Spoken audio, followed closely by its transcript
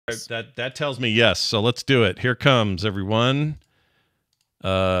That tells me yes. So let's do it. Here comes everyone.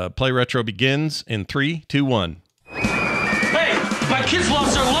 Play Retro begins in 3, 2, 1. Hey, my kids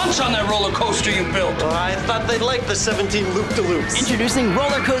lost their lunch on that roller coaster you built. I thought they'd like the 17 loop-de-loops. Introducing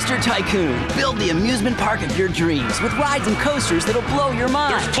RollerCoaster Tycoon. Build the amusement park of your dreams with rides and coasters that'll blow your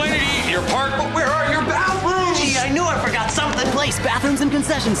mind. There's plenty to eat in your park, but where are your bathrooms? Gee, I knew I forgot something. Place bathrooms and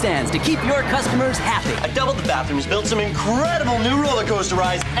concession stands to keep your customers happy. I doubled the bathrooms, built some incredible new roller coaster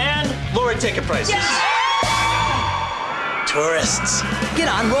rides, and lowered ticket prices. Tourists. Get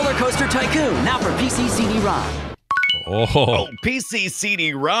on RollerCoaster Tycoon, now for PC CD-ROM. Oh, PC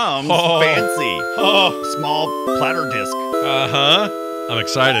CD-ROMs, fancy. Oh, small platter disc. I'm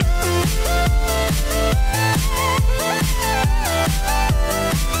excited.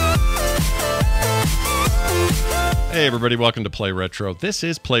 Hey everybody, welcome to Play Retro. This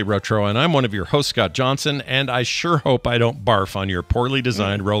is Play Retro, and I'm one of your hosts, Scott Johnson, and I sure hope I don't barf on your poorly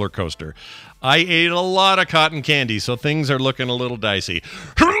designed roller coaster. I ate a lot of cotton candy, so things are looking a little dicey.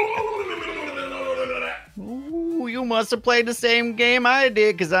 Ooh, you must have played the same game I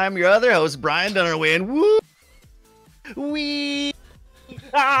did, because I'm your other host, Brian Dunnerwin. Woo! Wee!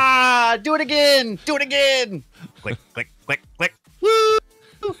 Ah! Do it again! Do it again! Click, click, click, click. Woo!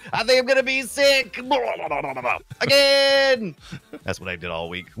 I think I'm gonna be sick again. That's what I did all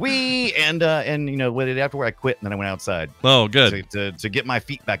week. And you know what? Afterward, I quit and then I went outside. Oh, good. To get my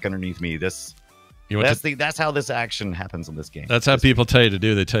feet back underneath me. That's how this action happens in this game. That's how people tell you to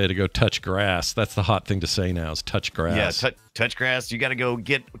do. They tell you to go touch grass. That's the hot thing to say now is touch grass. Yeah, touch grass. You got to go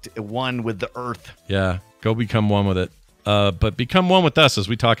get one with the earth. Yeah, go become one with it. But become one with us as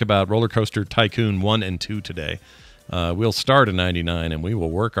we talk about RollerCoaster Tycoon 1 and 2 today. We'll start at 99 and we will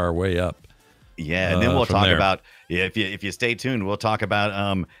work our way up. Yeah, and then we'll talk about, if you stay tuned, we'll talk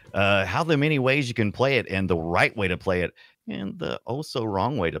about how the many ways you can play it and the right way to play it and the also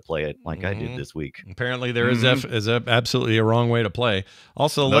wrong way to play it, like I did this week. Apparently there is absolutely a wrong way to play.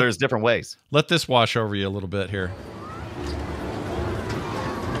 Also, there's different ways. Let this wash over you a little bit here.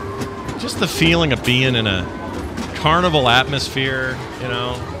 Just the feeling of being in a carnival atmosphere, you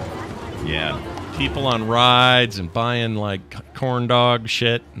know? Yeah. People on rides and buying like corn dog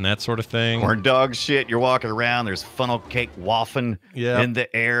shit and that sort of thing. Corn dog shit. You're walking around. There's funnel cake waffling in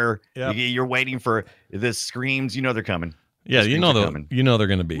the air. Yep. You're waiting for the screams. You know they're coming. Yeah, you know they're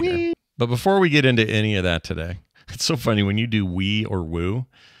going to be here. But before we get into any of that today, it's so funny when you do wee or woo,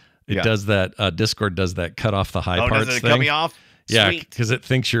 it does that. Discord does that cut off the high parts does it thing. cut me off? Yeah, because it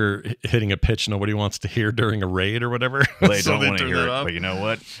thinks you're hitting a pitch nobody wants to hear during a raid or whatever. Well, they don't want to hear it, but you know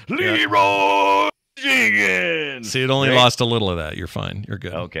what? Leroy Jenkins! See, it only lost a little of that. You're fine. You're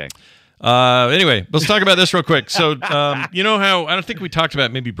good. Okay. Anyway, let's talk about this real quick. So, you know how, I don't think we talked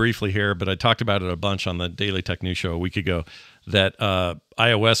about it maybe briefly here, but I talked about it a bunch on the Daily Tech News Show a week ago, that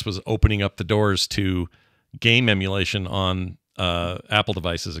iOS was opening up the doors to game emulation on Apple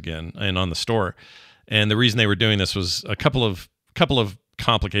devices again and on the store. And the reason they were doing this was a couple of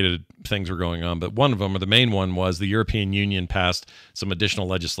complicated things were going on, but one of them, or the main one, was the European Union passed some additional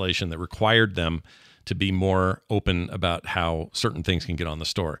legislation that required them to be more open about how certain things can get on the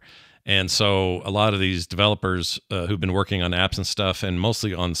store. And so a lot of these developers who've been working on apps and stuff, and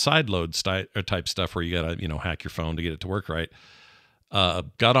mostly on sideload type stuff where you gotta hack your phone to get it to work right,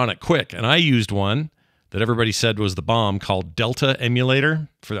 got on it quick. And I used one that everybody said was the bomb called Delta Emulator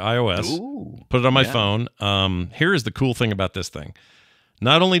for the iOS. Ooh, put it on my phone. Here is the cool thing about this thing.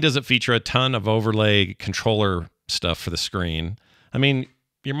 Not only does it feature a ton of overlay controller stuff for the screen. I mean,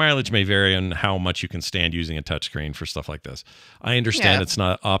 your mileage may vary on how much you can stand using a touchscreen for stuff like this. I understand it's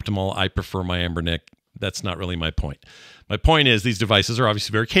not optimal. I prefer my Embernick. That's not really my point. My point is these devices are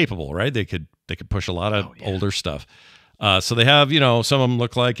obviously very capable, right? They could push a lot of older stuff. So they have, some of them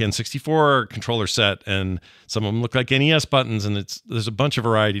look like N64 controller set, and some of them look like NES buttons, and there's a bunch of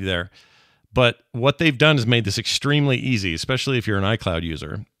variety there. But what they've done is made this extremely easy, especially if you're an iCloud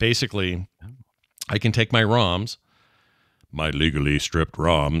user. Basically, I can take my ROMs, my legally stripped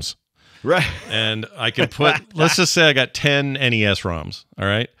ROMs, right, and I can put, let's just say I got 10 NES ROMs, all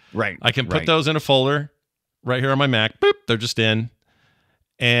right? Right. I can put those in a folder right here on my Mac. Boop, they're just in.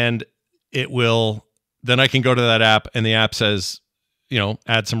 And it will, then I can go to that app, and the app says,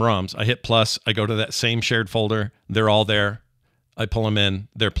 add some ROMs. I hit plus, I go to that same shared folder. They're all there. I pull them in.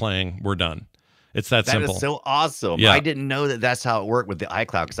 They're playing. We're done. It's that simple. That is so awesome. Yeah. I didn't know that's how it worked with the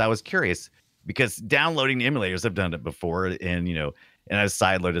iCloud, because I was curious, because downloading the emulators, I've done it before, and and I've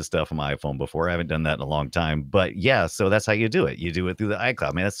sideloaded stuff on my iPhone before. I haven't done that in a long time, but yeah, so that's how you do it. You do it through the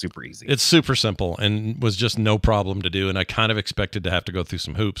iCloud. Man, that's super easy. It's super simple and was just no problem to do. And I kind of expected to have to go through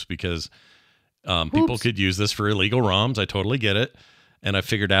some hoops because people could use this for illegal ROMs. I totally get it. and I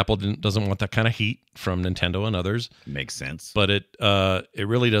figured Apple doesn't want that kind of heat from Nintendo and others. Makes sense. But it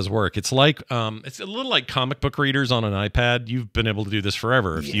really does work. It's like it's a little like comic book readers on an iPad. You've been able to do this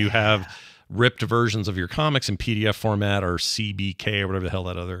forever. If you have ripped versions of your comics in PDF format or CBK or whatever the hell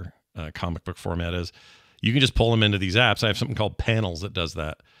that other comic book format is, you can just pull them into these apps. I have something called Panels that does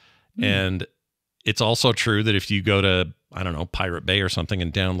that. And it's also true that if you go to, I don't know, Pirate Bay or something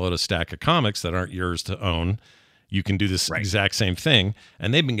and download a stack of comics that aren't yours to own, you can do this exact same thing.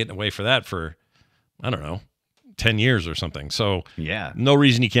 And they've been getting away for that for, I don't know, 10 years or something. So no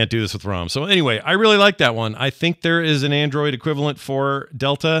reason you can't do this with ROM. So anyway, I really like that one. I think there is an Android equivalent for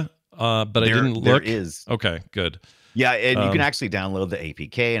Delta, but I didn't look. There is. Okay, good. Yeah, and you can actually download the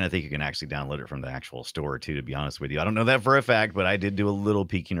APK, and I think you can actually download it from the actual store too, to be honest with you. I don't know that for a fact, but I did do a little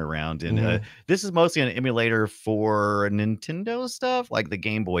peeking around. And this is mostly an emulator for Nintendo stuff, like the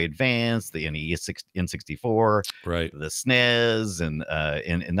Game Boy Advance, the N64, right, the SNES,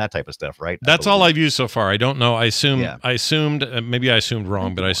 and that type of stuff, right? That's all I've used so far. I don't know. I assumed, maybe I assumed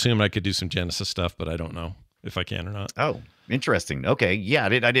wrong, but I assumed I could do some Genesis stuff, but I don't know if I can or not. Oh, interesting. Okay. Yeah, I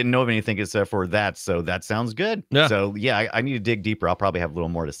didn't know of anything except for that. So that sounds good. Yeah. So yeah, I need to dig deeper. I'll probably have a little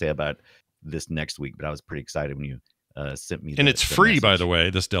more to say about this next week, but I was pretty excited when you sent me. And it's free, by the way,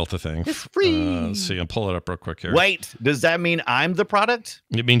 this Delta thing. It's free. Let's see. I'll pull it up real quick here. Wait, does that mean I'm the product?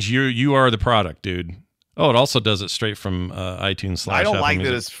 It means you are the product, dude. Oh, it also does it straight from iTunes / I don't Apple like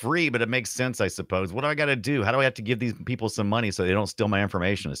Music. that it's free, but it makes sense, I suppose. What do I got to do? How do I have to give these people some money so they don't steal my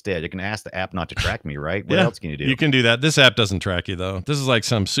information instead? You can ask the app not to track me, right? What else can you do? You can do that. This app doesn't track you, though. This is like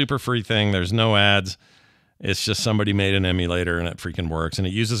some super free thing. There's no ads. It's just somebody made an emulator, and it freaking works. And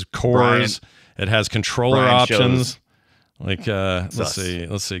it uses cores. It has controller options. Like, let's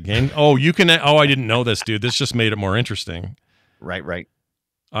see. Game. Oh, you can. Oh, I didn't know this, dude. This just made it more interesting. Right.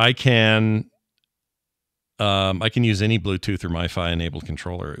 I can use any Bluetooth or MiFi enabled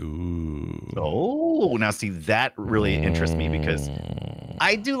controller. Ooh. Oh, now see, that really interests me because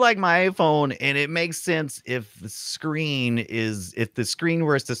I do like my iPhone, and it makes sense if the screen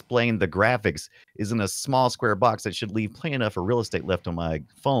where it's displaying the graphics is in a small square box that should leave plenty enough of real estate left on my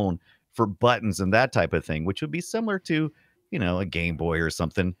phone for buttons and that type of thing, which would be similar to, a Game Boy or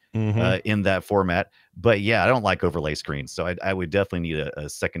something in that format. But yeah, I don't like overlay screens. So I would definitely need a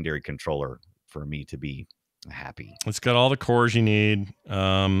secondary controller for me to be happy. It's got all the cores you need.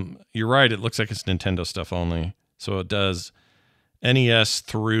 You're right. It looks like it's Nintendo stuff only. So it does NES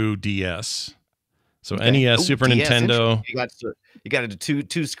through DS. So NES, Super DS, Nintendo. You got to do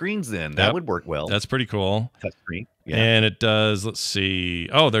two screens then. That would work well. That's pretty cool. Touch screen. Yeah. And it does, let's see.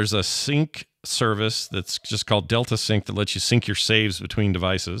 Oh, there's a sync service that's just called Delta Sync that lets you sync your saves between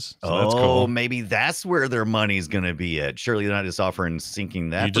devices. So that's cool. Maybe that's where their money's going to be at. Surely they're not just offering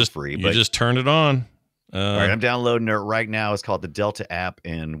syncing that for free. You just turn it on. All right, I'm downloading it right now. It's called the Delta app,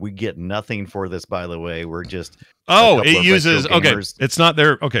 and we get nothing for this, by the way. We're just it uses it's not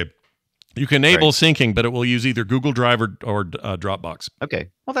there. Okay, you can enable syncing, but it will use either Google Drive or Dropbox. Okay,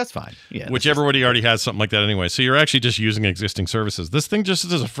 well that's fine. Yeah, which everybody already has something like that anyway. So you're actually just using existing services. This thing just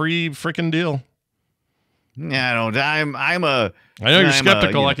is a free freaking deal. Yeah, I know you're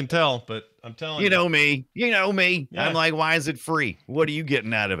skeptical. I can tell, but I'm telling you. You know me. Yeah. I'm like, why is it free? What are you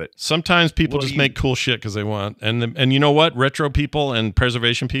getting out of it? Sometimes people just make cool shit because they want. And you know what? Retro people and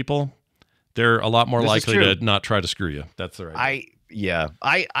preservation people, they're a lot more likely to not try to screw you. That's the right.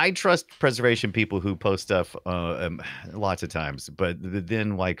 I trust preservation people who post stuff lots of times, but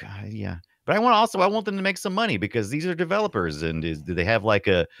then But I want them to make some money because these are developers. And do they have like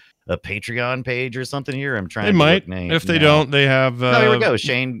a Patreon page or something here? I'm trying. They might. If they don't, they have. Here we go.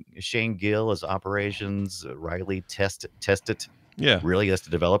 Shane Gill is operations. Riley Test It. Yeah, really, that's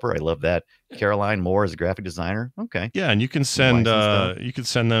the developer. I love that. Caroline Moore is a graphic designer. Okay. Yeah, and you can send them,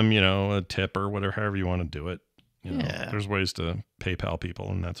 a tip or whatever, however you want to do it. There's ways to PayPal people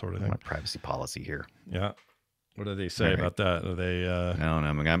and that sort of thing. My privacy policy here. Yeah. What do they say about that? Are they? I don't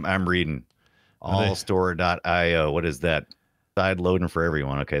know. I'm reading. Allstore.io. What is that? Side loading for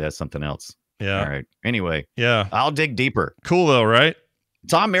everyone. Okay, that's something else. Yeah. All right. Anyway. Yeah. I'll dig deeper. Cool though, right?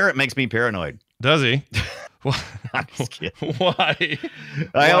 Tom Merritt makes me paranoid. Does he? I'm just kidding. Why?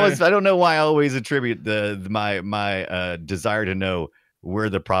 I don't know why I always attribute my desire to know where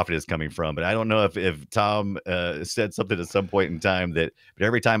the profit is coming from, but I don't know if Tom said something at some point in time but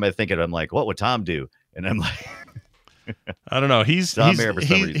every time I think it, I'm like, what would Tom do? And I'm like, I don't know. He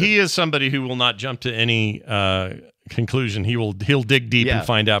is somebody who will not jump to any conclusion. He'll dig deep and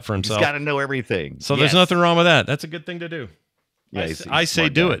find out for himself. He's got to know everything. So there's nothing wrong with that. That's a good thing to do. Yeah, I say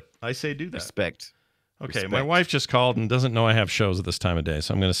do it. I say do that. Respect. Okay, my wife just called and doesn't know I have shows at this time of day,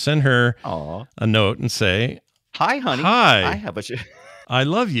 so I'm going to send her a note and say, "Hi, honey. Hi. I have a show." I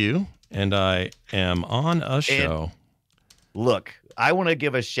love you, and I am on a show. Look, I want to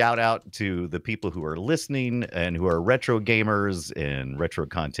give a shout out to the people who are listening and who are retro gamers and retro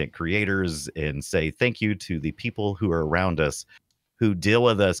content creators, and say thank you to the people who are around us who deal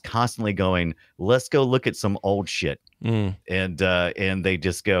with us constantly going, let's go look at some old shit. And they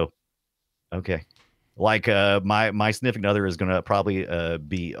just go, okay. Like my significant other is going to probably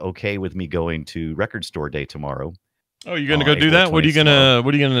be okay with me going to Record Store Day tomorrow. Oh, you're gonna go do that? What are you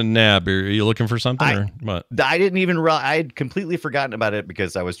gonna nab? Are you looking for something or what? I didn't even I'd completely forgotten about it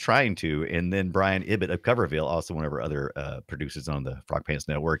because I was trying to, and then Brian Ibbett of Coverville, also one of our other producers on the Frog Pants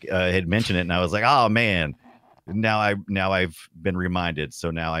Network, had mentioned it, and I was like, oh man, now I've been reminded,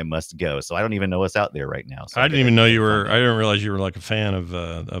 so now I must go. So I don't even know what's out there right now. So I didn't even know you were. I didn't realize you were like a fan of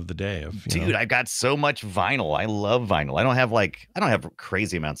the day. Dude, I got so much vinyl. I love vinyl. I don't have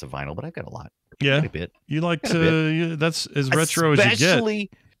crazy amounts of vinyl, but I've got a lot. Yeah, you like to. That's as retro as you get.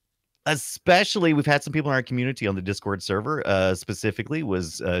 Especially, we've had some people in our community on the Discord server, specifically,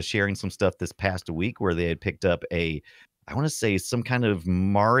 was sharing some stuff this past week where they had picked up I want to say some kind of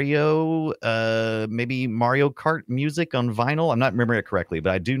Mario, maybe Mario Kart music on vinyl. I'm not remembering it correctly,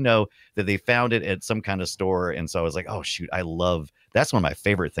 but I do know that they found it at some kind of store, and so I was like, oh shoot, that's one of my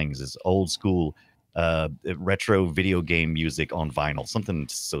favorite things is old school retro video game music on vinyl. Something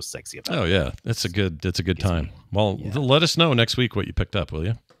so sexy about it. Oh yeah, it's a good time. Well, let us know next week what you picked up, will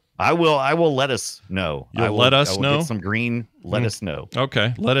you? I will let us know. You'll let us know? Get some green. Let us know.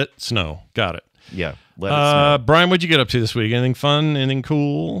 Okay, let it snow. Got it. Yeah. Let us know. Brian, what'd you get up to this week? Anything fun? Anything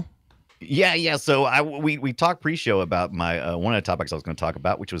cool? Yeah. So we talked pre-show about my one of the topics I was going to talk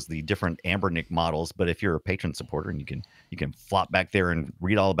about, which was the different Ambernick models. But if you're a patron supporter, and you can flop back there and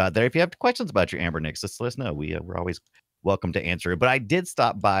read all about that. If you have questions about your Ambernicks, just let us know. We're always welcome to answer it. But I did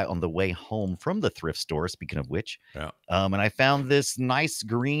stop by on the way home from the thrift store, speaking of which, and I found this nice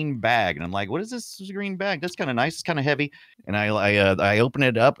green bag, and I'm like, what is this green bag? That's kind of nice. It's kind of heavy. And I opened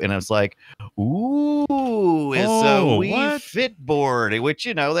it up, and I was like, ooh, it's a Wii Fit board, which,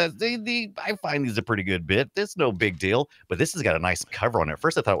 that's I find these a pretty good bit. It's no big deal, but this has got a nice cover on it. At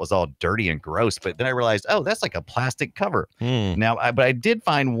first I thought it was all dirty and gross, but then I realized, oh, that's like a plastic cover. Now, but I did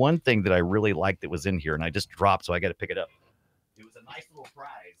find one thing that I really liked that was in here, and I just dropped, so I got to pick it up. It was a nice little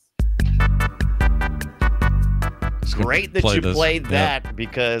prize. Great that you played that,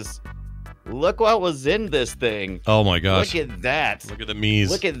 because look what was in this thing. Oh my gosh. Look at that. Look at the Mies.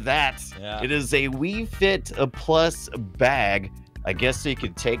 Look at that. Yeah. It is a Wii Fit Plus bag. I guess so you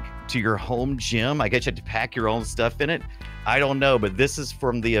could take to your home gym. I guess you had to pack your own stuff in it. I don't know, but this is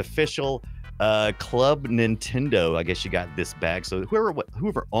from the official Club Nintendo. I guess you got this bag. So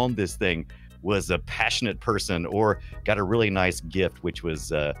whoever owned this thing was a passionate person or got a really nice gift, which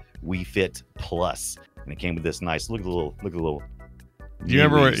was Wii Fit Plus, and it came with this nice look at the little. You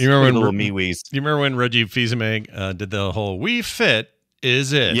remember when Reggie Fils-Aimé did the whole Wii Fit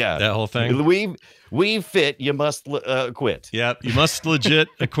is it? Yeah, that whole thing. Wii Fit, you must quit. Yeah, you must legit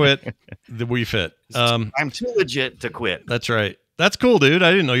quit the Wii Fit. I'm too legit to quit. That's right. That's cool, dude.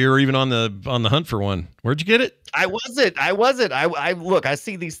 I didn't know you were even on the hunt for one. Where'd you get it? I wasn't. I look, I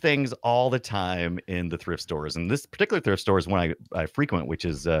see these things all the time in the thrift stores, and this particular thrift store is one I frequent, which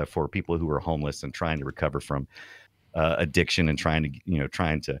is for people who are homeless and trying to recover from addiction and trying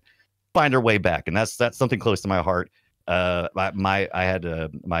to find their way back. And that's something close to my heart. My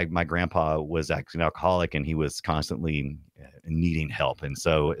grandpa was actually an alcoholic, and he was constantly needing help, and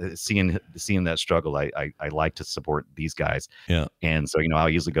so seeing that struggle, I like to support these guys. Yeah. And so I'll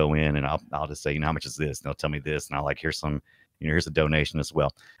usually go in and I'll just say, how much is this, and they'll tell me this, and I'll like, here's a donation as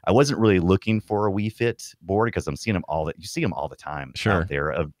well. I wasn't really looking for a Wii Fit board because I'm seeing them you see them all the time out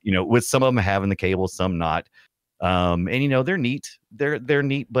there, with some of them having the cable, some not. And they're neat. They're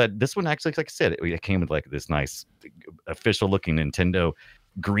neat, but this one actually, like I said, it came with like this nice official looking Nintendo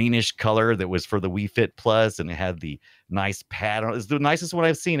greenish color that was for the Wii Fit Plus, and it had the nice pad on it. It's the nicest one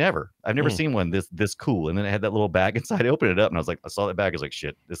I've seen ever. I've never seen one this cool. And then it had that little bag inside. I opened it up, and I saw that bag. I was like,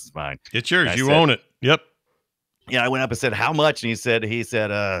 shit, this is mine. It's yours. You own it. Yep. Yeah, I went up and said, how much? And he said,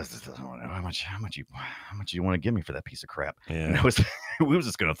 I don't know, how much you want to give me for that piece of crap? Yeah. And we was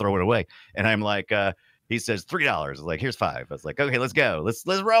just gonna throw it away. And I'm like, he says $3. I was like, here's $5. I was like, okay, let's go. Let's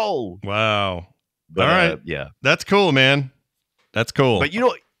roll. Wow. But, all right. Yeah. That's cool, man. That's cool. But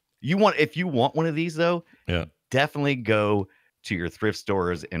if you want one of these though, definitely go to your thrift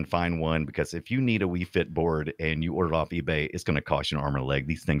stores and find one, because if you need a Wii Fit board and you order it off eBay, it's going to cost you an arm and a leg.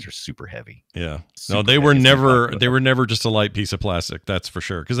 These things are super heavy. Yeah. No, they were never just a light piece of plastic. That's for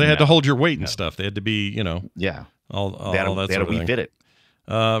sure. Because they had to hold your weight and stuff. They had to be, yeah. All they had that to sort of Wii thing. Fit it.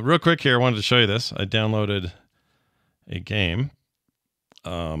 Real quick here, I wanted to show you this. I downloaded a game.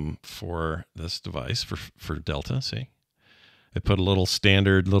 for this device for Delta. See, I put a little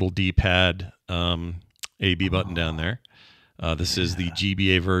standard little D-pad A/B button down there. This is the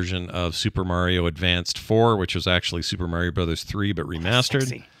GBA version of Super Mario Advanced 4, which was actually Super Mario Brothers 3, but remastered.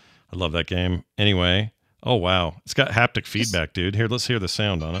 Sexy. I love that game. Anyway, oh wow, it's got haptic feedback, dude. Here, let's hear the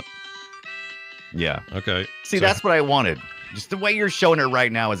sound on it. Yeah. Okay. See, that's what I wanted. Just the way you're showing it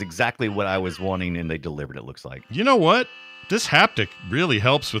right now is exactly what I was wanting, and they delivered, it looks like. You know what? This haptic really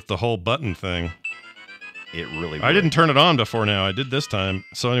helps with the whole button thing. It really would. I didn't turn it on before now. I did this time.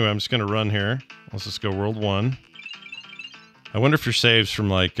 So anyway, I'm just going to run here. Let's just go World 1. I wonder if your saves from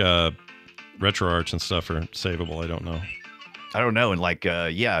like RetroArch and stuff are savable. I don't know. I don't know. And like,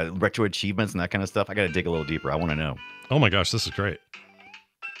 yeah, retro achievements and that kind of stuff. I got to dig a little deeper. I want to know. Oh my gosh, this is great.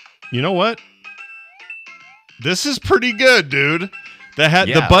 You know what? This is pretty good, dude.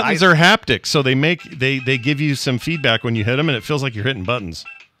 The buttons are haptic, so they give you some feedback when you hit them, and it feels like you're hitting buttons.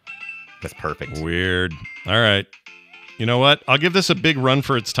 That's perfect. Weird. All right. You know what? I'll give this a big run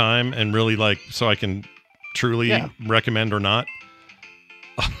for its time, and really so I can truly recommend or not.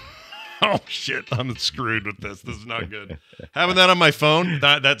 Oh shit! I'm screwed with this. This is not good. Having that on my phone,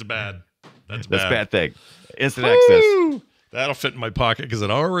 that's bad. That's bad. That's a bad thing. Instant access. That'll fit in my pocket because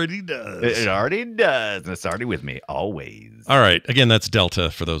it already does. It already does. And it's already with me always. All right. Again, that's Delta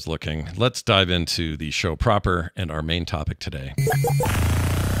for those looking. Let's dive into the show proper and our main topic today.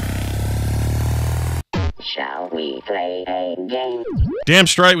 Shall we play a game? Damn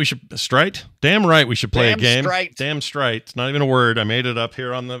straight we should Damn right we should play a game. Straight. Damn straight. It's not even a word. I made it up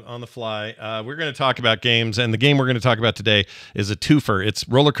here on the fly. We're going to talk about games, and the game we're going to talk about today is a twofer. It's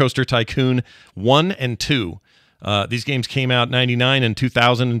RollerCoaster Tycoon 1 and 2. These games came out in 99 and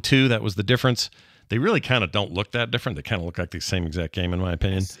 2002. That was the difference. They really kind of don't look that different. They kind of look like the same exact game, in my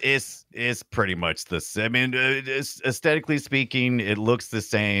opinion. It's pretty much the same. I mean, aesthetically speaking, it looks the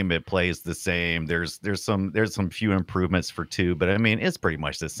same. It plays the same. There's some few improvements for 2, but I mean, it's pretty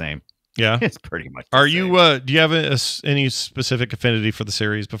much the same. Yeah, it's pretty much. Are you? Do you have any specific affinity for the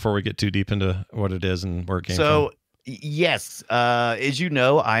series before we get too deep into what it is and where it came from? Yes, as you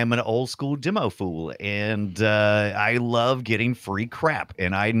know, I am an old school demo fool, and I love getting free crap.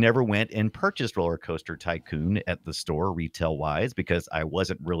 And I never went and purchased RollerCoaster Tycoon at the store retail wise because I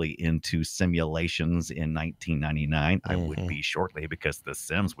wasn't really into simulations in 1999. I would be shortly because The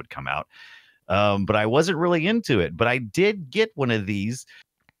Sims would come out, but I wasn't really into it. But I did get one of these.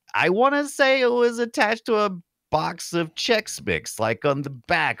 I want to say it was attached to a box of Chex Mix, like on the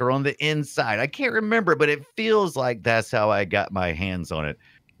back or on the inside. I can't remember, but it feels like that's how I got my hands on it,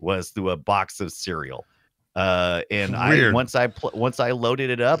 was through a box of cereal. And Weird. once I loaded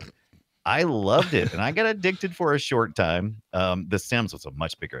it up, I loved it, and I got addicted for a short time. The Sims was a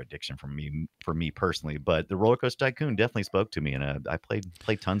much bigger addiction for me personally, but the RollerCoaster Tycoon definitely spoke to me, and I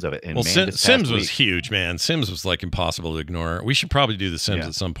played tons of it. And well, man, Sims was huge, man. Sims was like impossible to ignore. We should probably do the Sims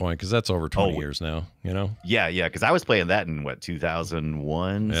at some point because that's over 20 years now. You know? Yeah, because I was playing that in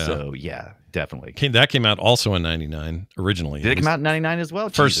 2001. Yeah. So yeah, definitely. That came out also in 99 originally. Did it come out in 99 as well?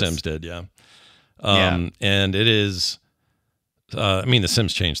 First Jesus. Sims did, yeah. And it is. I mean, The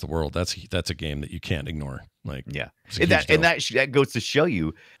Sims changed the world. That's a game that you can't ignore. Like, yeah, and that goes to show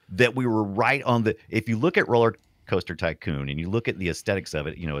you that we were right on the. If you look at RollerCoaster Tycoon and you look at the aesthetics of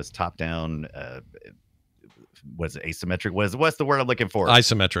it, you know, it's top down. Was it asymmetric? What's the word I'm looking for?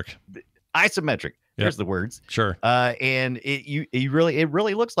 Isometric. Isometric. There's the words. Sure. And it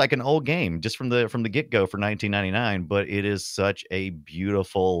really looks like an old game just from the get go for 1999. But it is such a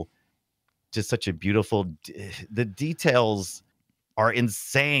beautiful. The details are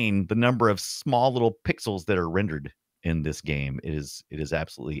insane. The number of small little pixels that are rendered in this game, it is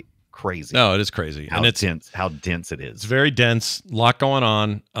absolutely crazy. No, it is crazy. How dense it is. It's very dense, a lot going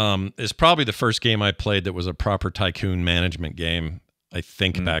on. It's probably the first game I played that was a proper tycoon management game, I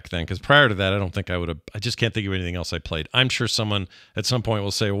think, back then, because prior to that, I don't think I just can't think of anything else I played. I'm sure someone at some point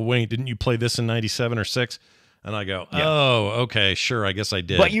will say, well, wait, didn't you play this in 97 or 6? And I go, oh, okay, sure, I guess I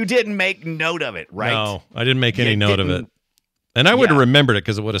did. But you didn't make note of it, right? No, I didn't make any note of it. And I would have remembered it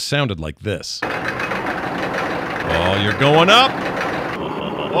because it would have sounded like this. Oh, you're going up.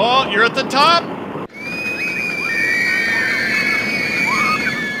 Oh, you're at the top.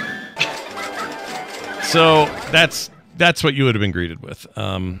 So that's what you would have been greeted with.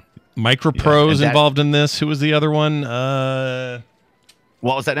 Microprose involved in this. Who was the other one?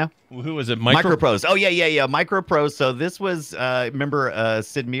 What was that now? Who was it? Microprose. Oh, yeah. Microprose. So this was, remember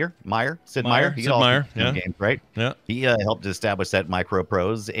Sid Meier? Sid Meier. Yeah. Games, right? Yeah. He helped establish that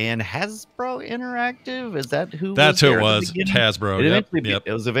Microprose. And Hasbro Interactive, is that who That's who it was. Hasbro.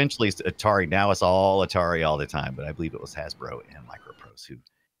 It was eventually Atari. Now it's all Atari all the time. But I believe it was Hasbro and Microprose. themselves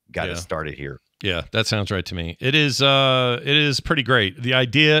who got us started here. Yeah, that sounds right to me. It is pretty great. The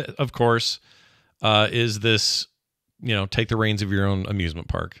idea, of course, is this, take the reins of your own amusement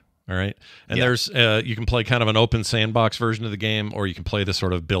park. All right. And there's, you can play kind of an open sandbox version of the game, or you can play the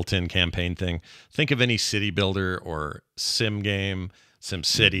sort of built-in campaign thing. Think of any city builder or sim game, Sim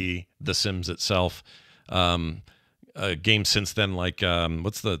City, The Sims itself. Games since then, like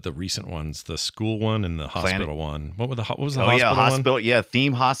what's the recent ones? The school one and the hospital one. What was the hospital one? Yeah,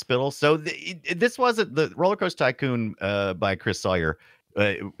 theme hospital. So this wasn't the RollerCoaster Tycoon by Chris Sawyer,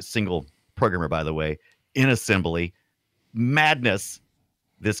 single programmer, by the way, in assembly. Madness.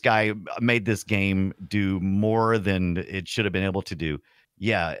 This guy made this game do more than it should have been able to do.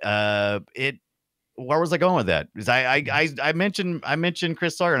 Yeah. Where was I going with that? Because I mentioned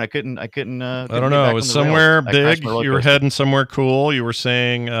Chris Sawyer and I couldn't. I don't know. It was somewhere big. You were heading somewhere cool. You were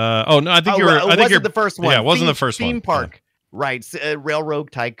saying. Oh no, I think you were. I think you're the first one. Yeah, it wasn't the first one. Theme park, right?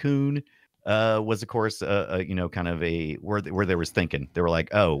 Railroad Tycoon was of course kind of a where they was thinking. They were like,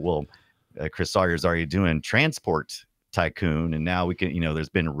 oh well, Chris Sawyer's already doing transport Tycoon, and now we can, there's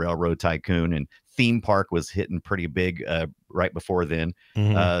been Railroad Tycoon, and theme park was hitting pretty big right before then.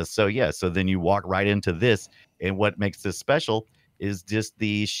 So then you walk right into this, and what makes this special is just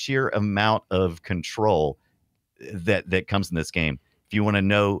the sheer amount of control that comes in this game. If you want to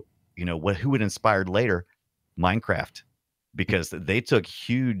know, who it inspired later, Minecraft, because they took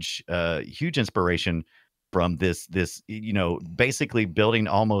huge inspiration from this basically building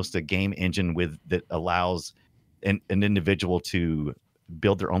almost a game engine that allows an individual to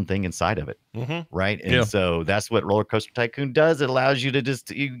build their own thing inside of it. Right. And so that's what RollerCoaster Tycoon does. It allows you to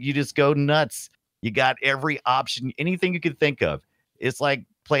just, you just go nuts. You got every option, anything you could think of. It's like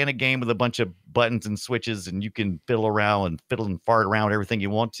playing a game with a bunch of buttons and switches, and you can fiddle and fart around with everything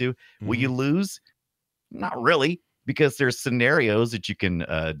you want to. Will you lose? Not really, because there's scenarios that you can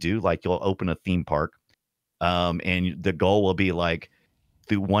do. Like you'll open a theme park, and the goal will be like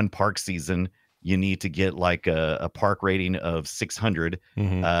through one park season, you need to get like a park rating of 600,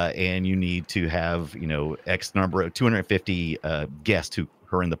 and you need to have, X number of 250 guests who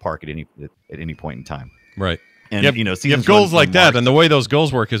are in the park at any point in time. Right. And, you have goals like that. And the way those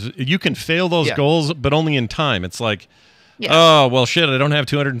goals work is you can fail those goals, but only in time. It's like, oh, well, shit, I don't have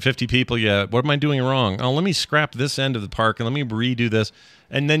 250 people yet. What am I doing wrong? Oh, let me scrap this end of the park and let me redo this.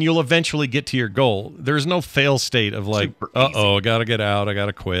 And then you'll eventually get to your goal. There's no fail state of like, I got to get out. I got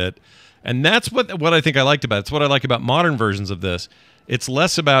to quit. And that's what I think I liked about it. It's what I like about modern versions of this. It's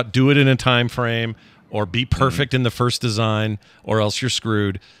less about do it in a time frame or be perfect in the first design or else you're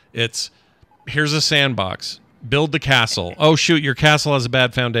screwed. It's here's a sandbox. Build the castle. Oh, shoot, your castle has a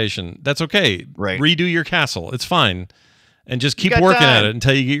bad foundation. That's okay. Right. Redo your castle. It's fine. And just keep working at it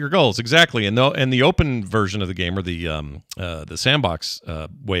until you get your goals. Exactly. And the open version of the game, or the sandbox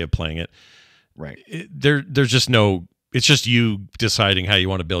way of playing it, right? There's just no. It's just you deciding how you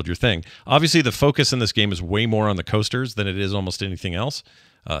want to build your thing. Obviously, the focus in this game is way more on the coasters than it is almost anything else,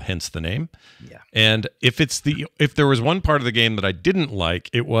 hence the name. Yeah. And if there was one part of the game that I didn't like,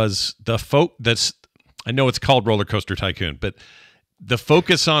 it was I know it's called RollerCoaster Tycoon, but the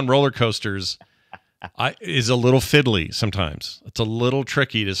focus on roller coasters is a little fiddly sometimes. It's a little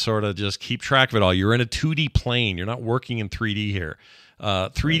tricky to sort of just keep track of it all. You're in a 2D plane. You're not working in 3D here.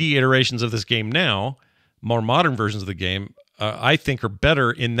 3D iterations of this game now, more modern versions of the game, I think are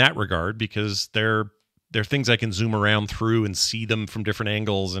better in that regard because they're things I can zoom around through and see them from different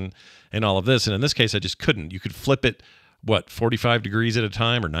angles and all of this. And in this case, I just couldn't. You could flip it, 45 degrees at a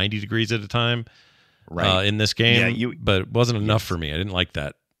time or 90 degrees at a time in this game. But it wasn't enough for me. I didn't like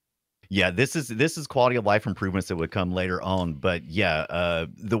that. Yeah, this is quality of life improvements that would come later on. But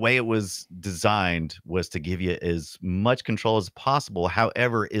the way it was designed was to give you as much control as possible.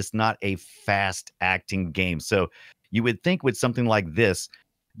 However, it's not a fast acting game. So you would think with something like this,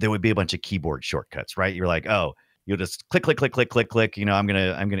 there would be a bunch of keyboard shortcuts, right? You're like, oh, you'll just click, click, click, click, click, click. I'm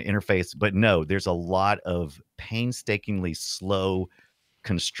gonna interface. But no, there's a lot of painstakingly slow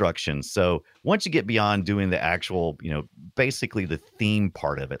construction. So once you get beyond doing the actual, basically the theme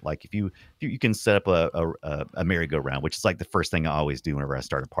part of it, like if you can set up a merry-go-round, which is like the first thing I always do whenever I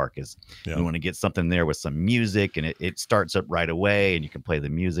start a park is we want to get something there with some music, and it starts up right away, and you can play the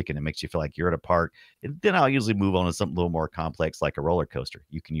music, and it makes you feel like you're at a park. And then I'll usually move on to something a little more complex, like a roller coaster.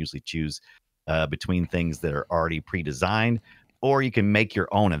 You can usually choose between things that are already pre-designed, or you can make your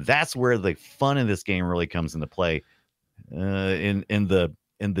own, and that's where the fun in this game really comes into play. In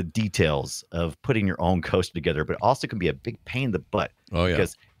the details of putting your own coaster together, but also can be a big pain in the butt. Oh yeah,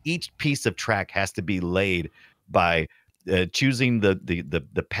 because each piece of track has to be laid by choosing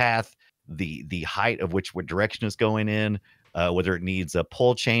the path, the height of what direction is going in, whether it needs a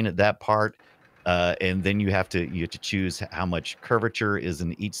pull chain at that part, and then you have to choose how much curvature is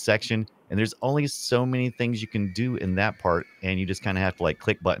in each section. And there's only so many things you can do in that part, and you just kind of have to like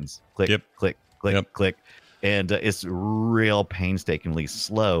click buttons, click, click, click, click, and it's real painstakingly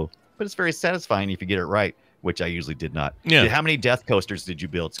slow, but it's very satisfying if you get it right, which I usually did not. Yeah. How many death coasters did you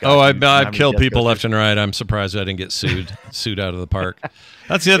build, Scott? Oh, I've killed people left and right. I'm surprised I didn't get sued out of the park.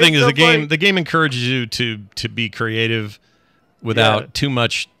 That's the other thing is the game encourages you to be creative without too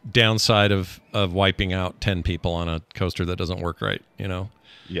much downside of wiping out 10 people on a coaster that doesn't work right, you know?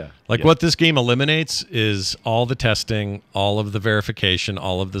 Yeah. What this game eliminates is all the testing, all of the verification,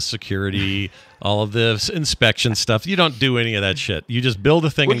 all of the security, all of the inspection stuff. You don't do any of that shit. You just build a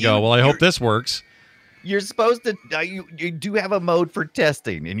thing and go, well, I hope this works. You're supposed to. You do have a mode for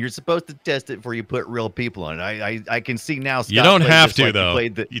testing, and you're supposed to test it before you put real people on it. I can see now. Scott you don't have to like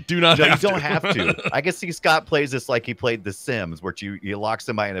though. You do not. No, have you don't have to. I can see Scott plays this like he played The Sims, where you lock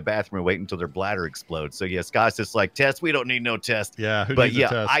somebody in a bathroom and wait until their bladder explodes. So yeah, Scott's just like test. We don't need no test. Yeah, but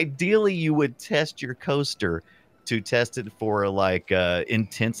yeah, ideally you would test your coaster to test it for like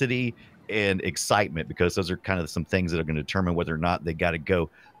intensity and excitement, because those are kind of some things that are going to determine whether or not they got to go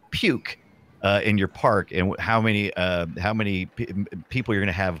puke in your park, and how many people you're going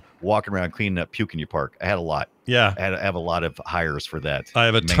to have walking around cleaning up puke in your park. I had a lot. Yeah, I have a lot of hires for that. I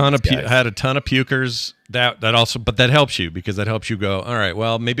have a ton of pukers. That also, but that helps you, because that helps you go, all right,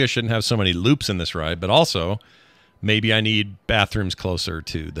 well, maybe I shouldn't have so many loops in this ride, but also maybe I need bathrooms closer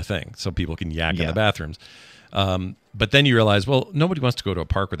to the thing so people can yak in the bathrooms. But then you realize, well, nobody wants to go to a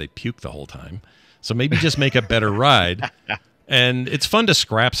park where they puke the whole time, so maybe just make a better ride. And it's fun to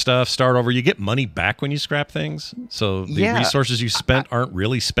scrap stuff, start over. You get money back when you scrap things. So the resources you spent aren't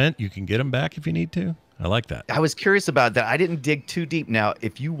really spent. You can get them back if you need to. I like that. I was curious about that. I didn't dig too deep. Now,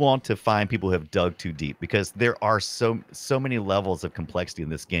 if you want to find people who have dug too deep, because there are so many levels of complexity in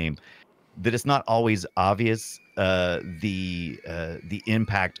this game that it's not always obvious the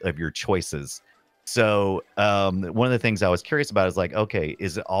impact of your choices. So one of the things I was curious about is like, okay,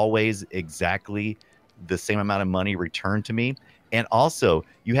 is it always exactly the same amount of money returned to me? And also,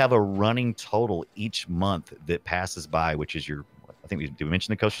 you have a running total each month that passes by, which is your, I think did we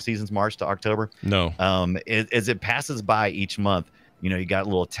mention the coaster season's March to October? No. As it passes by each month, you know, you got a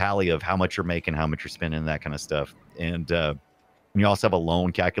little tally of how much you're making, how much you're spending, that kind of stuff. And you also have a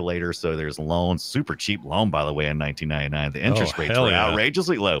loan calculator. So there's loans, super cheap loan, by the way, in 1999. The interest rates were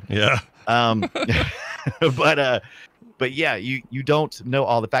outrageously low. Yeah. But yeah, you don't know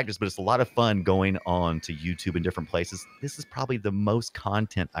all the factors, but it's a lot of fun going on to YouTube and different places. This is probably the most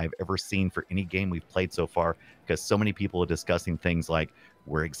content I've ever seen for any game we've played so far, because so many people are discussing things like,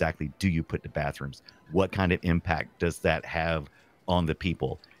 where exactly do you put the bathrooms? What kind of impact does that have on the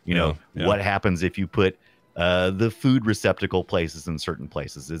people? You know, what happens if you put the food receptacle places in certain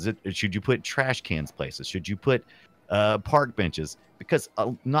places? Should you put trash cans places? Should you put park benches? Because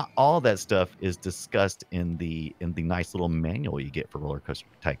not all that stuff is discussed in the nice little manual you get for RollerCoaster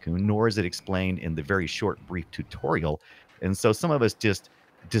Tycoon, nor is it explained in the very short, brief tutorial. And so some of us just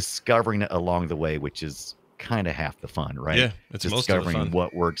discovering it along the way, which is kind of half the fun, right? Yeah, it's just most of the discovering fun.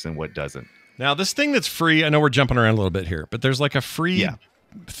 what works and what doesn't. Now, this thing that's free, I know we're jumping around a little bit here, but there's like a free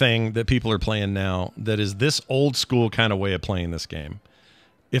thing that people are playing now that is this old school kind of way of playing this game.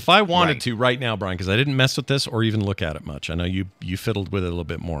 If I wanted to right now, Brian, because I didn't mess with this or even look at it much. I know you fiddled with it a little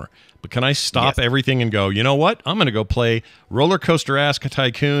bit more. But can I stop everything and go, you know what? I'm going to go play RollerCoaster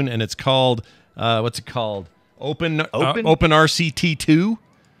Tycoon, and it's called, what's it called? Open RCT 2?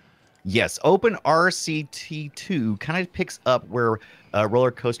 Yes, Open RCT 2 kind of picks up where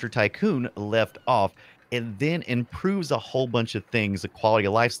RollerCoaster Tycoon left off, and then improves a whole bunch of things, the quality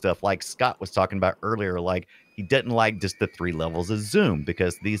of life stuff, like Scott was talking about earlier. Like, he didn't like just the 3 levels of zoom,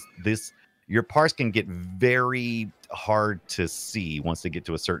 because your parts can get very hard to see once they get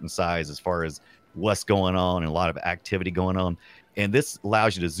to a certain size as far as what's going on and a lot of activity going on. And this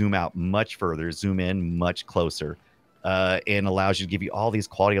allows you to zoom out much further, zoom in much closer, and allows you to give you all these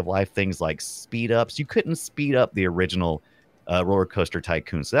quality of life things like speed ups. You couldn't speed up the original RollerCoaster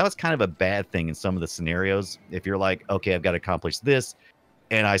Tycoon. So that was kind of a bad thing in some of the scenarios. If you're like, okay, I've got to accomplish this.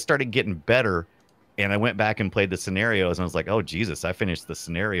 And I started getting better, and I went back and played the scenarios, and I was like, oh, Jesus, I finished the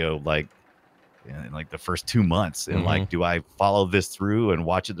scenario like in like the first 2 months. And like, do I follow this through and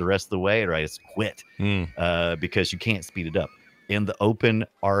watch it the rest of the way, or I just quit? Because you can't speed it up. In the Open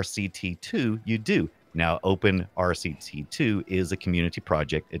RCT 2, you do. Now, Open RCT 2 is a community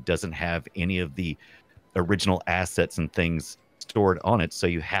project. It doesn't have any of the original assets and things stored on it. So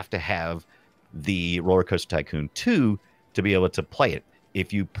you have to have the RollerCoaster Tycoon 2 to be able to play it.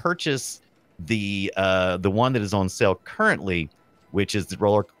 If you purchase The one that is on sale currently, which is the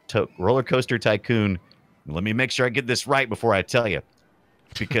RollerCoaster Tycoon. Let me make sure I get this right before I tell you,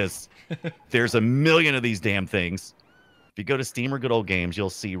 because there's a million of these damn things. If you go to Steam or Good Old Games, you'll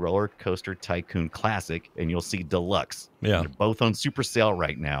see RollerCoaster Tycoon Classic and you'll see Deluxe. Yeah. They're both on super sale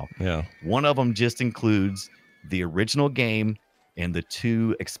right now. Yeah. One of them just includes the original game and the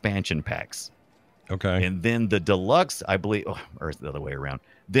 2 expansion packs. Okay. And then the Deluxe, I believe, or it's the other way around.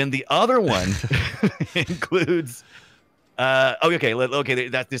 Then the other one includes, okay,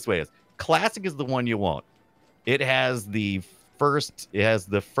 that's this way. Classic is the one you want. It has both the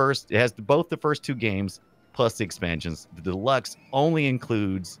first 2 games plus the expansions. The Deluxe only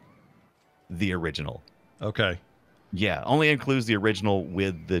includes the original. Okay. Yeah, only includes the original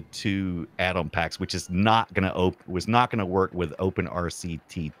with the 2 add-on packs, which is not gonna work with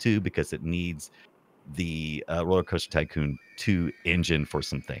OpenRCT2 because it needs the RollerCoaster Tycoon 2 engine for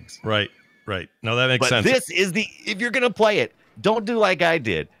some things. Right. No, that makes sense. This is if you're gonna play it, don't do like I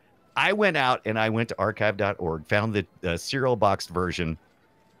did. I went out and I went to archive.org, found the serial boxed version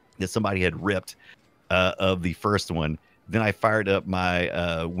that somebody had ripped of the first one. Then I fired up my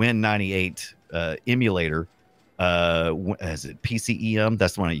Win98 emulator. Is it PCEM?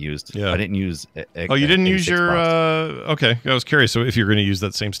 That's the one I used. Yeah. I didn't use. You didn't use your. box. Okay, I was curious. So if you're going to use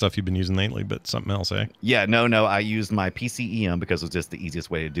that same stuff you've been using lately, but something else, eh? Yeah, no. I used my PCEM because it was just the easiest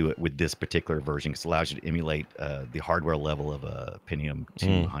way to do it with this particular version, because it allows you to emulate the hardware level of a Pentium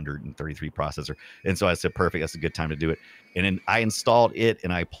 233 processor. And so I said, perfect. That's a good time to do it. And then I installed it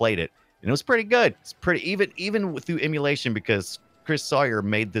and I played it, and it was pretty good. It's pretty even through emulation, because Chris Sawyer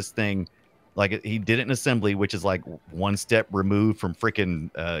made this thing. Like, he did it in assembly, which is like one step removed from freaking,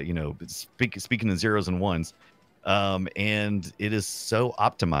 speaking in zeros and ones. And it is so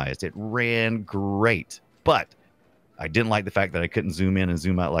optimized. It ran great, but I didn't like the fact that I couldn't zoom in and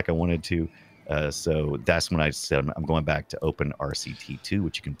zoom out like I wanted to. So that's when I said I'm going back to OpenRCT2,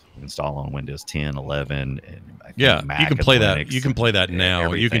 which you can install on Windows 10, 11, and Mac, you can play and that. Linux, You can play that now.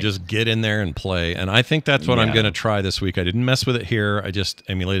 everything. You can just get in there and play. And I think that's what I'm Yeah. going to try this week. I didn't mess with it here. I just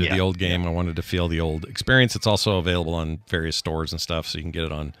emulated the old game. I wanted to feel the old experience. It's also available on various stores and stuff, so you can get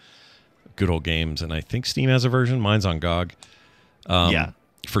it on Good Old Games. And I think Steam has a version. Mine's on GOG.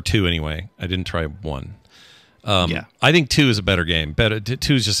 For 2 anyway. I didn't try 1. I think 2 is a better game.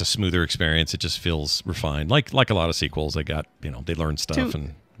 2 is just a smoother experience. It just feels refined, like a lot of sequels. They got they learn stuff.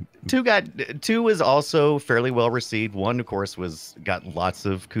 And 2 was also fairly well received. 1, of course, got lots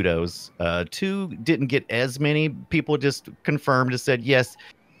of kudos. 2 didn't get as many. People just confirmed, just said yes,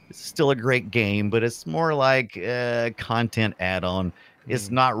 it's still a great game, but it's more like content add-on.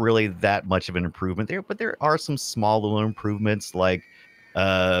 It's not really that much of an improvement there, but there are some small little improvements, like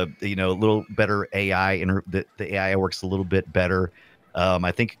a little better AI, and the AI works a little bit better.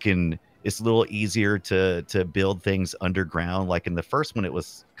 I think it's a little easier to build things underground. Like in the first one, it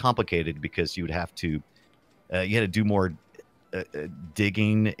was complicated because you had to do more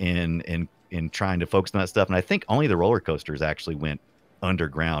digging and trying to focus on that stuff. And I think only the roller coasters actually went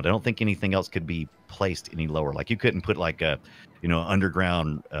underground. I don't think anything else could be placed any lower. Like you couldn't put like a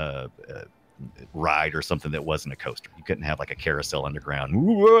underground ride or something that wasn't a coaster. You couldn't have like a carousel underground.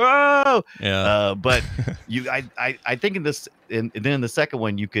 Whoa! Yeah. But I think in the second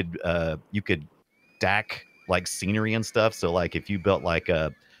one you could stack like scenery and stuff. So like if you built like in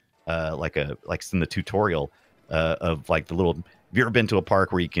the tutorial of like the little. Have you ever been to a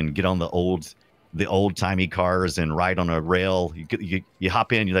park where you can get on the old timey cars and ride on a rail? You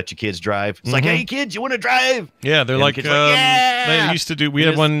hop in, you let your kids drive. It's like, hey kids, you want to drive? Yeah, they're like, yeah! they used to do. We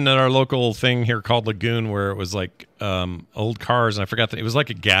had one at our local thing here called Lagoon, where it was like old cars, and I forgot that it was like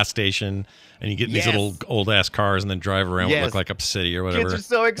a gas station, and you get in these little old ass cars and then drive around, what look like a city or whatever. Kids are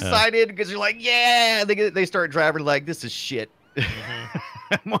so excited because you're like, yeah, they start driving like, this is shit.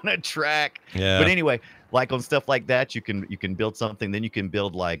 I'm on a track. Yeah. But anyway, like on stuff like that, you can build something. Then you can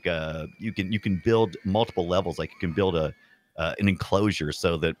build like you can build multiple levels. Like you can build an enclosure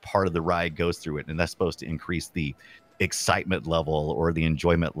so that part of the ride goes through it, and that's supposed to increase the excitement level or the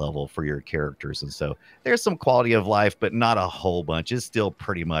enjoyment level for your characters. And so there's some quality of life, but not a whole bunch. It's still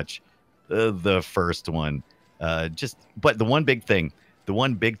pretty much the first one. But the one big thing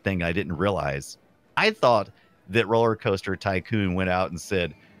I didn't realize, I thought that RollerCoaster Tycoon went out and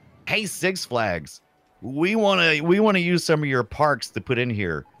said, hey, Six Flags, we want to use some of your parks to put in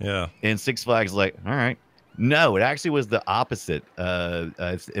here. Yeah. And Six Flags like, all right. No, it actually was the opposite.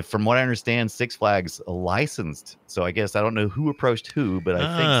 From what I understand, Six Flags licensed. So I guess I don't know who approached who, but I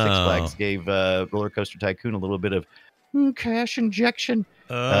think Six Flags gave RollerCoaster Tycoon a little bit of cash injection.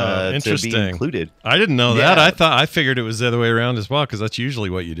 to be included. I didn't know that. I figured it was the other way around as well, because that's usually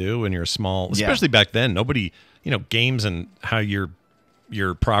what you do when you're small, especially back then. Nobody, games and how your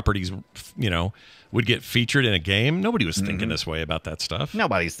properties, would get featured in a game. Nobody was thinking this way about that stuff.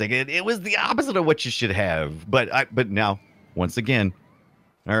 Nobody's thinking. It was the opposite of what you should have. But now, once again,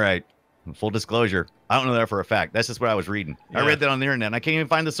 all right, full disclosure, I don't know that for a fact. That's just what I was reading. I read that on the internet, and I can't even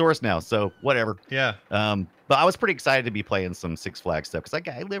find the source now, so whatever. Yeah. But I was pretty excited to be playing some Six Flags stuff,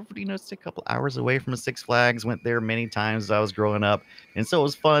 because I lived, just a couple hours away from a Six Flags, went there many times as I was growing up, and so it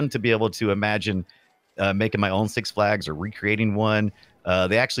was fun to be able to imagine making my own Six Flags or recreating one.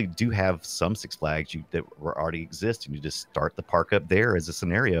 They actually do have some Six Flags that already exist, and you just start the park up there as a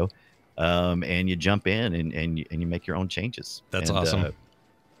scenario, and you jump in and you make your own changes. That's awesome.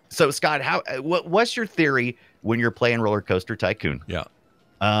 So Scott, what's your theory when you're playing Roller Coaster Tycoon? Yeah.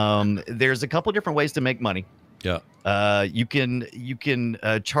 There's a couple different ways to make money. Yeah. You can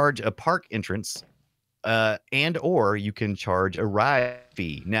charge a park entrance, and or you can charge a ride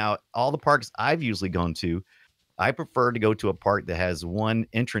fee. Now, all the parks I've usually gone to, I prefer to go to a park that has one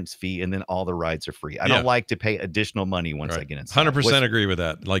entrance fee and then all the rides are free. I don't like to pay additional money once I get inside. 100% agree with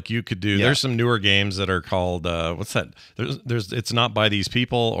that. Like you could do, there's some newer games that are called, what's that? There's it's not by these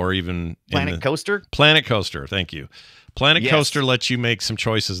people, or even Planet Coaster. Planet Coaster. Thank you. Planet Coaster lets you make some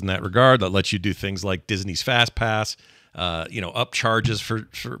choices in that regard. That lets you do things like Disney's Fast Pass, up charges for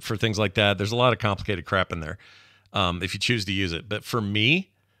things like that. There's a lot of complicated crap in there if you choose to use it. But for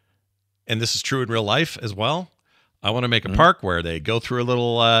me, and this is true in real life as well, I want to make a park where they go through a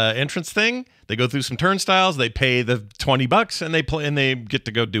little entrance thing. They go through some turnstiles. They pay the $20, and they play, and they get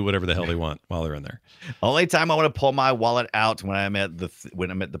to go do whatever the hell they want while they're in there. Only time I want to pull my wallet out when I'm at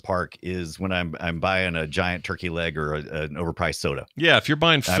the park is when I'm buying a giant turkey leg or an overpriced soda. Yeah, if you're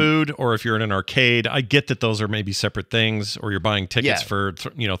buying food or if you're in an arcade, I get that those are maybe separate things. Or you're buying tickets for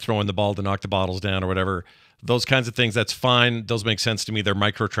throwing the ball to knock the bottles down or whatever. Those kinds of things, that's fine. Those make sense to me. They're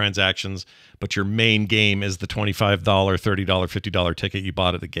microtransactions, but your main game is the $25, $30, $50 ticket you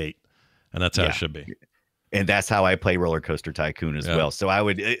bought at the gate. And that's how it should be. And that's how I play Roller Coaster Tycoon as well. So I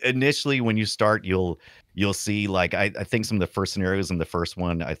would initially, when you start, you'll see, like, I think some of the first scenarios in the first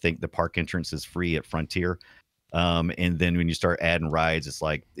one, I think the park entrance is free at Frontier. And then when you start adding rides, it's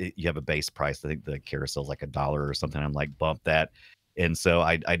like you have a base price. I think the carousel's like $1 or something. I'm like, bump that. And so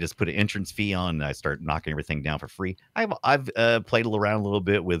I just put an entrance fee on, and I start knocking everything down for free. I've played around a little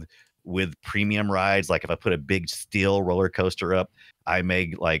bit with premium rides. Like if I put a big steel roller coaster up, I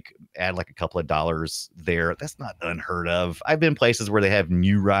may add a couple of dollars there. That's not unheard of. I've been places where they have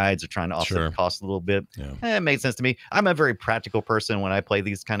new rides or trying to offset the cost a little bit. Yeah. It made sense to me. I'm a very practical person when I play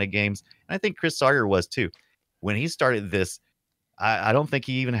these kind of games. And I think Chris Sawyer was too. When he started this, I don't think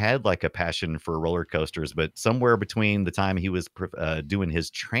he even had a passion for roller coasters, but somewhere between the time he was doing his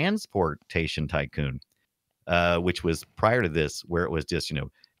Transportation Tycoon, which was prior to this, where it was just,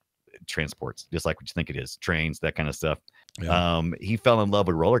 transports, just like what you think it is, trains, that kind of stuff. Yeah. He fell in love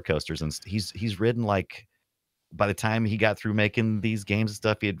with roller coasters, and he's ridden, by the time he got through making these games and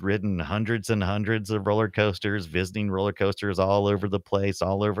stuff, he had ridden hundreds and hundreds of roller coasters, visiting roller coasters all over the place,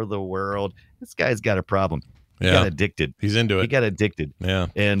 all over the world. This guy's got a problem. He got addicted. He's into it. He got addicted. Yeah.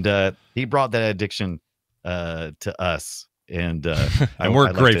 And he brought that addiction to us. And and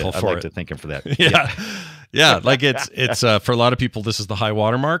we're grateful for it. I'd like to thank him for that. Yeah. Like it's for a lot of people, this is the high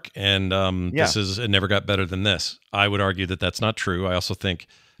watermark, and it never got better than this. I would argue that that's not true. I also think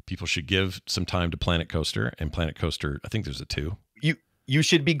people should give some time to Planet Coaster, and Planet Coaster, I think there's a 2. You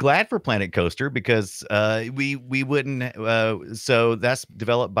should be glad for Planet Coaster, because we wouldn't. So that's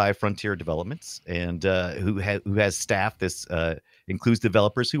developed by Frontier Developments, and who has staff. This includes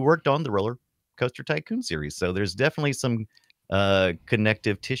developers who worked on the Roller Coaster Tycoon series. So there's definitely some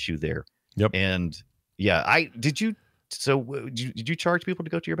connective tissue there. Yep. And did you charge people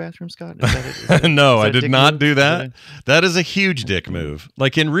to go to your bathroom, Scott? No, I did not do that. That is a huge dick move.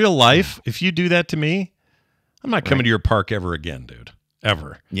 Like in real life, if you do that to me, I'm not coming to your park ever again, dude.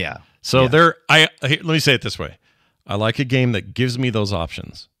 Ever. Yeah. So let me say it this way. I like a game that gives me those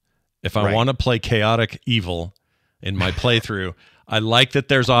options. If I want to play chaotic evil in my playthrough, I like that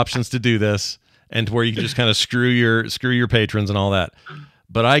there's options to do this, and where you can just kind of screw your patrons and all that.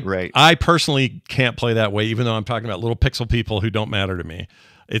 But I personally can't play that way, even though I'm talking about little pixel people who don't matter to me.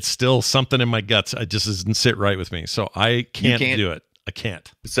 It's still something in my guts. It just doesn't sit right with me. So I can't do it. I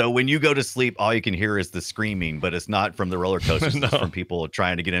can't. So when you go to sleep, all you can hear is the screaming, but it's not from the roller coasters. It's from people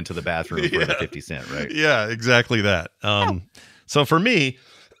trying to get into the bathroom for the 50 cent, right? Yeah, exactly that. So for me,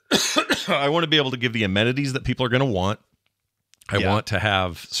 I want to be able to give the amenities that people are going to want. I want to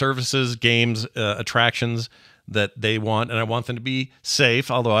have services, games, attractions that they want, and I want them to be safe,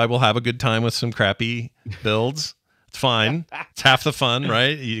 although I will have a good time with some crappy builds. It's fine. It's half the fun,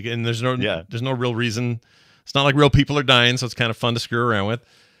 right? And there's no real reason. It's not like real people are dying, so it's kind of fun to screw around with.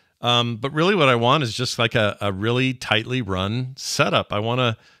 But really what I want is just like a really tightly run setup. I want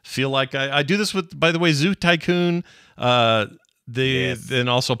to feel like I do this with, by the way, Zoo Tycoon, then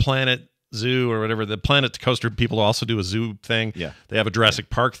also Planet Zoo or whatever. The Planet Coaster people also do a zoo thing. Yeah. They have a Jurassic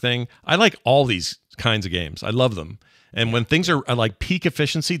Park thing. I like all these kinds of games. I love them. And when things are like peak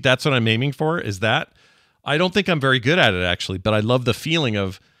efficiency, that's what I'm aiming for, is that. I don't think I'm very good at it, actually, but I love the feeling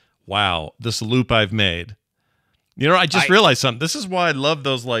of, wow, this loop I've made. You know, I just realized something. This is why I love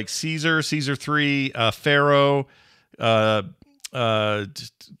those like Caesar 3, Pharaoh,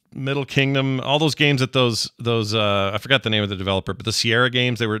 Middle Kingdom, all those games that those I forgot the name of the developer, but the Sierra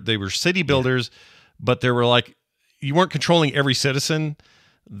games, they were city builders, but they were like, you weren't controlling every citizen.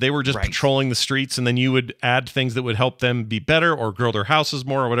 They were just patrolling the streets, and then you would add things that would help them be better or grow their houses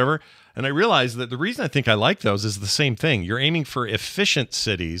more or whatever. And I realized that the reason I think I like those is the same thing. You're aiming for efficient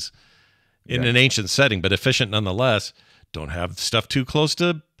cities in an ancient setting, but efficient nonetheless. Don't have stuff too close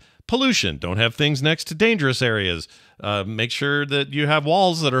to pollution. Don't have things next to dangerous areas. Make sure that you have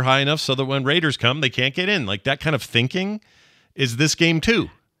walls that are high enough so that when raiders come, they can't get in. Like that kind of thinking is this game too.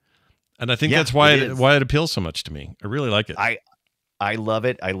 And I think that's why it appeals so much to me. I really like it. I love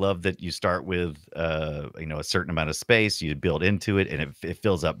it. I love that you start with a certain amount of space, you build into it, and it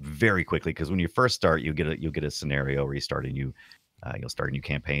fills up very quickly. Because when you first start, you'll get a scenario where you'll start a new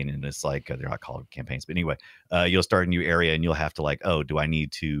campaign, and it's like they're not called campaigns, but anyway, you'll start a new area, and you'll have to like, oh, do I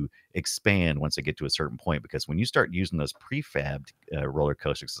need to expand once I get to a certain point? Because when you start using those prefabbed roller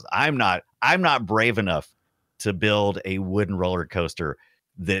coasters, I'm not brave enough to build a wooden roller coaster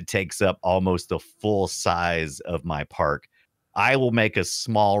that takes up almost the full size of my park. I will make a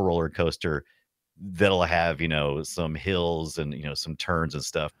small roller coaster that'll have, some hills and, some turns and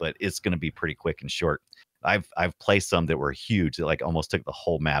stuff, but it's going to be pretty quick and short. I've placed some that were huge that like almost took the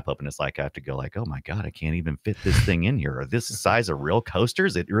whole map up, and it's like I have to go like, oh my God, I can't even fit this thing in here. Are this size of real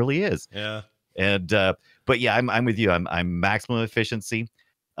coasters? It really is. Yeah. And but yeah, I'm with you. I'm maximum efficiency.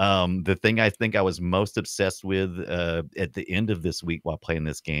 The thing I think I was most obsessed with at the end of this week while playing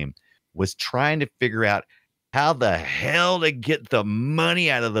this game was trying to figure out how the hell to get the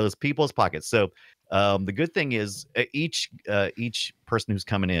money out of those people's pockets. So the good thing is each person who's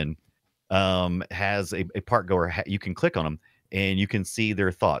coming in has a park goer. You can click on them and you can see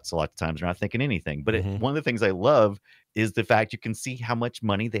their thoughts. A lot of times they're not thinking anything. But one of the things I love is the fact you can see how much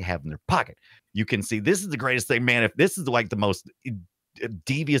money they have in their pocket. You can see, this is the greatest thing, man. If this is like the most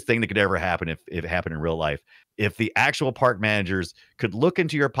devious thing that could ever happen, if it happened in real life, if the actual park managers could look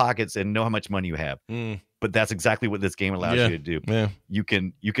into your pockets and know how much money you have. But that's exactly what this game allows you to do. Yeah. You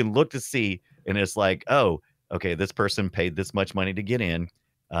can look to see, and it's like, oh, okay, this person paid this much money to get in,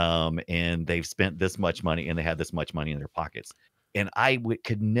 and they've spent this much money, and they had this much money in their pockets. And I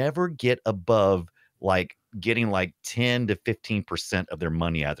could never get above like getting like 10 to 15% of their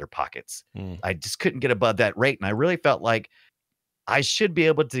money out of their pockets. I just couldn't get above that rate, and I really felt like I should be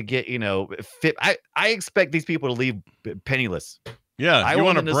able to get, I expect these people to leave penniless. Yeah, I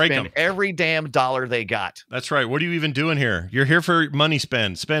want to break them every damn dollar they got. That's right. What are you even doing here? You're here for money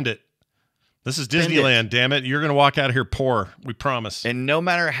spend. Spend it. This is Disneyland, damn it. You're going to walk out of here poor. We promise. And no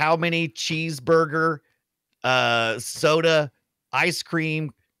matter how many cheeseburger, soda, ice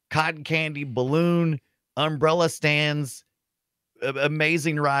cream, cotton candy, balloon, umbrella stands,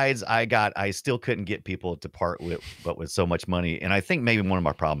 amazing rides I still couldn't get people to part with, but with so much money. And I think maybe one of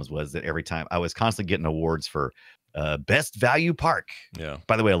my problems was that every time I was constantly getting awards for best value park. Yeah.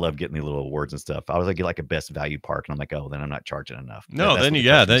 By the way, I love getting the little awards and stuff. I was like, get like a best value park, and I'm like, oh, then I'm not charging enough. No, then you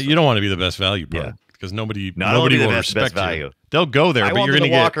don't want to be the best value park because nobody will respect you. They'll go there, but you're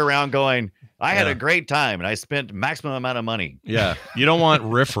going to walk around going, I had a great time and I spent maximum amount of money. Yeah, you don't want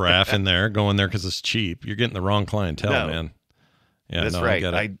riffraff in there going there because it's cheap. You're getting the wrong clientele, man. Yeah, that's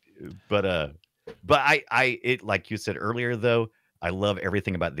right. But like you said earlier, though, I love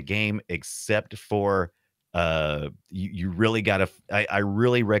everything about the game except for you really gotta, I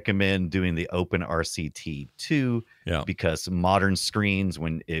really recommend doing the open RCT too, because modern screens,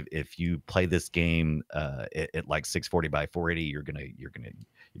 if you play this game at like 640 by 480, you're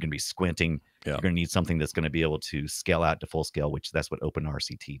gonna be squinting. You're gonna need something that's gonna be able to scale out to full scale, which that's what open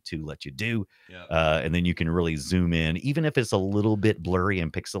RCT 2 lets you do. And then you can really zoom in, even if it's a little bit blurry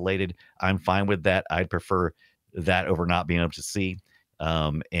and pixelated. I'm fine with that. I'd prefer that over not being able to see,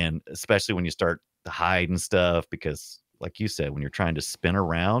 and especially when you start to hide and stuff, because like you said, when you're trying to spin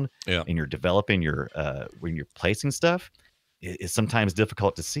around and you're developing your when you're placing stuff, is sometimes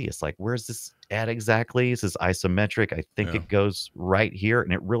difficult to see. It's like, where's this at exactly? This is isometric. I think it goes right here,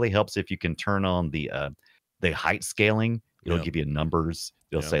 and it really helps if you can turn on the height scaling. It'll give you numbers.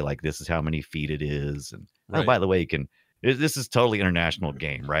 It'll say like, this is how many feet it is, and oh, by the way, you can. This is totally international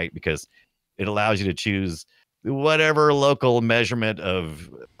game, right? Because it allows you to choose whatever local measurement of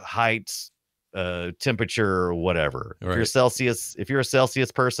height, temperature, or whatever. If you're a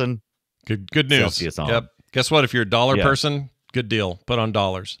Celsius person, good news. Celsius on. Yep. Guess what? If you're a dollar person, good deal. Put on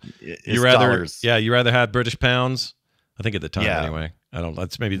dollars. You rather had British pounds. I think at the time anyway. I don't.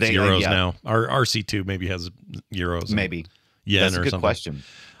 That's maybe it's euros now. Our RC2 maybe has euros. Maybe yen that's or a good something. question.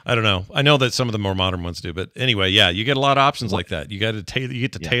 I don't know. I know that some of the more modern ones do, but anyway, you get a lot of options like that. You get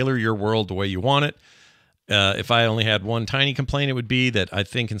to tailor your world the way you want it. If I only had one tiny complaint, it would be that I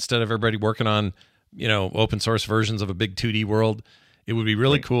think instead of everybody working on, open source versions of a big 2D world, it would be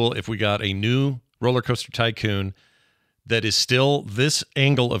really cool if we got a new RollerCoaster Tycoon that is still this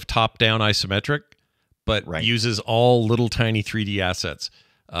angle of top-down isometric, but uses all little tiny 3D assets.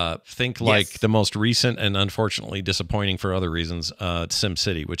 Think like the most recent and unfortunately disappointing for other reasons,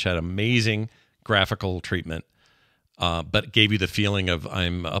 SimCity, which had amazing graphical treatment, but gave you the feeling of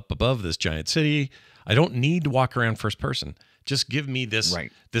I'm up above this giant city. I don't need to walk around first person. Just give me this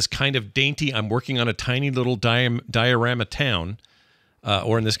this kind of dainty, I'm working on a tiny little diorama town,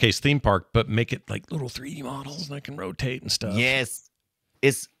 or in this case, theme park, but make it like little 3D models and I can rotate and stuff. Yes.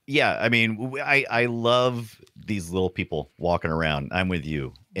 I mean, I love these little people walking around. I'm with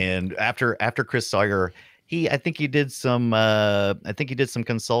you. And after Chris Sawyer, I think he did some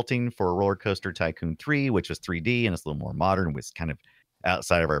consulting for RollerCoaster Tycoon 3, which was 3D and it's a little more modern, was kind of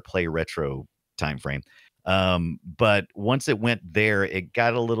outside of our play retro time frame. But once it went there, it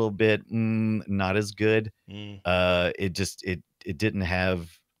got a little bit not as good. It didn't have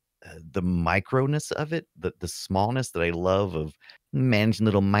the microness of it, the smallness that I love of managing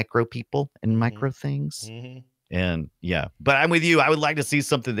little micro people and micro things. And but I'm with you. I would like to see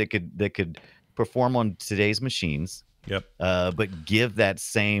something that could perform on today's machines. But give that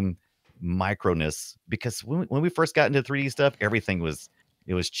same microness, because when we first got into 3D stuff, everything was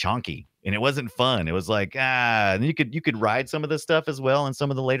chunky and it wasn't fun. It was like, and you could ride some of this stuff as well in some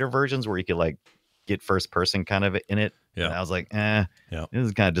of the later versions where you could like get first person kind of in it. And I was like, this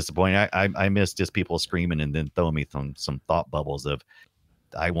is kind of disappointing. I miss just people screaming and then throwing me some thought bubbles of,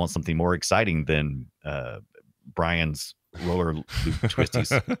 I want something more exciting than Brian's roller loop twisties.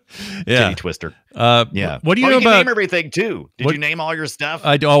 Titty twister. What do you know you about name everything too? Did you name all your stuff?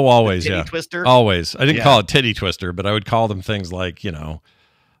 I do always. Titty twister. Always. I didn't call it titty twister, but I would call them things like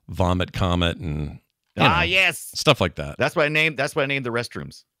vomit comet and stuff like that. That's what I named the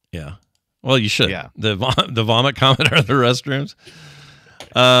restrooms. Yeah. Well, you should. Yeah. The vomit comet are the restrooms.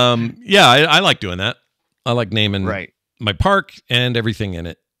 I like doing that. I like naming my park and everything in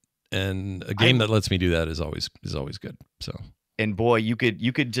it. And a game that lets me do that is always good. So, and boy, you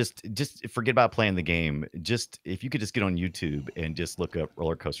could just forget about playing the game. Just if you could just get on YouTube and just look up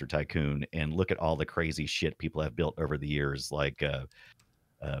RollerCoaster Tycoon and look at all the crazy shit people have built over the years, like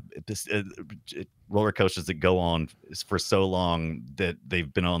roller coasters that go on for so long that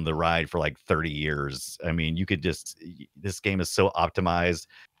they've been on the ride for like 30 years. I mean, this game is so optimized.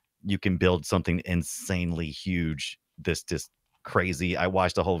 You can build something insanely huge. This just crazy. I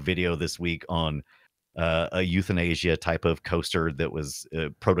watched a whole video this week on a euthanasia type of coaster that was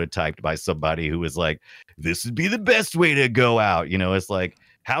prototyped by somebody who was like, this would be the best way to go out. It's like,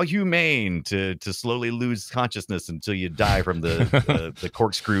 how humane to slowly lose consciousness until you die from the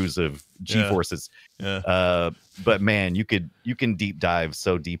corkscrews of G-forces. But man, you can deep dive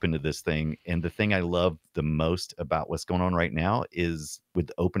so deep into this thing. And the thing I love the most about what's going on right now is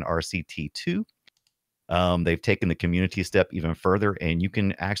with OpenRCT 2. They've taken the community step even further, and you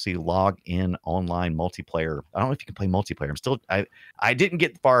can actually log in online multiplayer. I don't know if you can play multiplayer. I didn't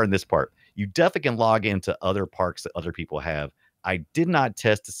get far in this part. You definitely can log into other parks that other people have. I did not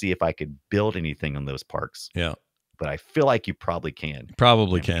test to see if I could build anything on those parks. Yeah. But I feel like you probably can.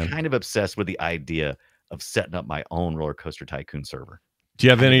 I'm kind of obsessed with the idea of setting up my own RollerCoaster Tycoon server. Do you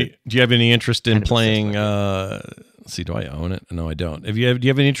have any interest in playing let's see, do I own it? No, I don't. Do you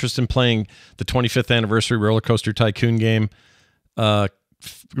have any interest in playing the 25th anniversary RollerCoaster Tycoon game?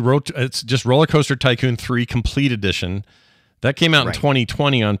 It's just RollerCoaster Tycoon 3 Complete Edition. That came out in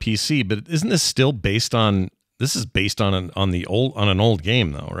 2020 on PC, but isn't this still based on an old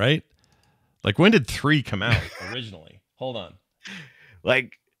game though, right? Like, when did 3 come out originally? Hold on.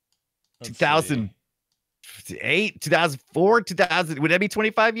 Like 2008, 2004, 2000. Would that be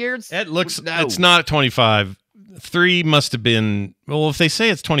 25 years? It's not 25. 3 must have been, well, if they say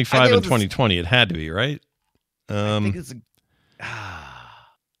it's 25 in 2020, it had to be, right? I think it's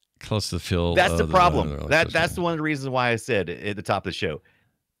Close to the feel. That's the problem. roller That's coaster. one of the reasons why I said at the top of the show,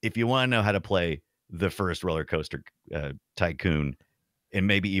 if you want to know how to play the first roller coaster tycoon, and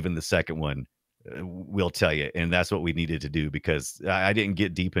maybe even the second one, we'll tell you. And that's what we needed to do, because I didn't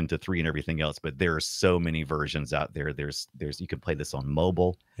get deep into 3 and everything else, but there are so many versions out there. There's you can play this on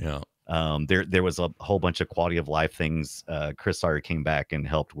mobile. Yeah. There was a whole bunch of quality of life things. Chris Sawyer came back and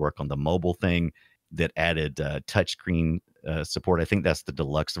helped work on the mobile thing that added touchscreen support. I think that's the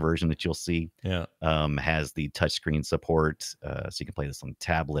deluxe version that you'll see. Yeah. Has the touchscreen support, so you can play this on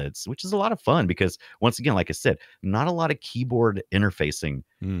tablets, which is a lot of fun because, once again, like I said, not a lot of keyboard interfacing.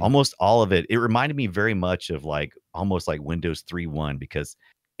 Almost all of it. It reminded me very much of almost like Windows 3.1, because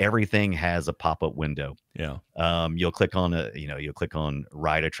everything has a pop-up window. Yeah. You'll click on you'll click on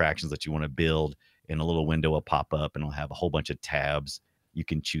ride attractions that you want to build, and a little window will pop up, and it'll have a whole bunch of tabs you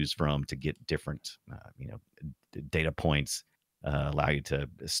can choose from to get different, data points, allow you to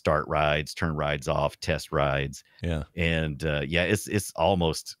start rides, turn rides off, test rides. Yeah. And it's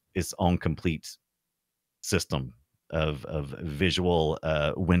almost its own complete system of visual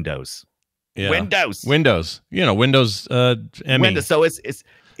windows. Yeah. Windows. Windows. Windows. Emmy. Windows. So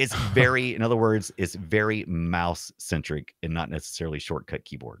it's very, in other words, it's very mouse centric and not necessarily shortcut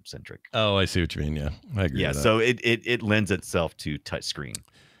keyboard centric. Oh, I see what you mean. Yeah, I agree. Yeah, with that. so it lends itself to touchscreen.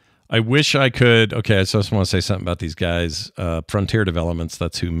 I wish I could. Okay, I just want to say something about these guys. Frontier Developments.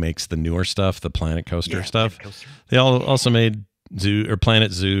 That's who makes the newer stuff, the Planet Coaster stuff. Planet Coaster. They also made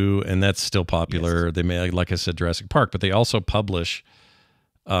Planet Zoo, and that's still popular. Yes. They made, like I said, Jurassic Park, but they also publish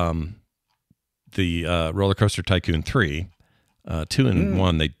the RollerCoaster Tycoon 3. 2 and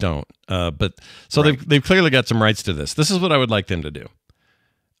 1 they don't. But so right. they've clearly got some rights to this. This is what I would like them to do.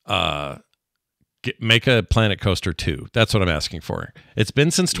 Make a Planet Coaster 2. That's what I'm asking for. It's been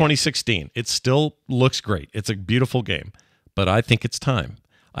since 2016. It still looks great. It's a beautiful game, but I think it's time.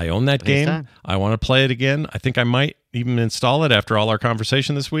 I own that game. I want to play it again. I think I might even install it after all our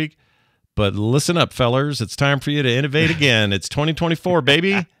conversation this week. But listen up, fellers. It's time for you to innovate again. It's 2024,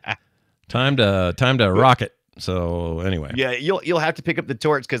 baby. Time to rock it. So anyway, yeah, you'll have to pick up the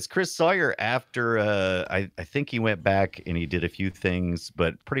torch, because Chris Sawyer, after I think he went back and he did a few things,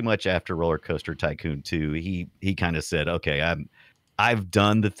 but pretty much after RollerCoaster Tycoon 2, he kind of said, okay, I've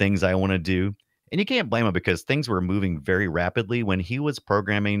done the things I want to do. And you can't blame him, because things were moving very rapidly. When he was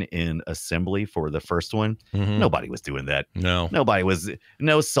programming in assembly for the first one, nobody was doing that.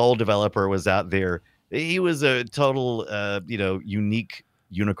 No sole developer was out there. He was a total unique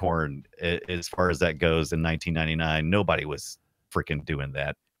unicorn as far as that goes. In 1999, nobody was freaking doing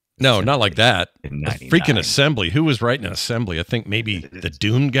that. No, not like that. Freaking assembly. Who was writing assembly? I think maybe the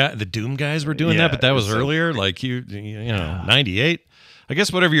Doom guys were doing that, but that was earlier. Like you know, 98. I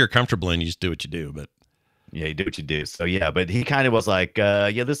guess whatever you're comfortable in, you just do what you do. But yeah, you do what you do. So yeah, but he kind of was like,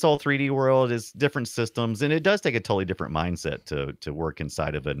 this whole 3D world is different systems, and it does take a totally different mindset to work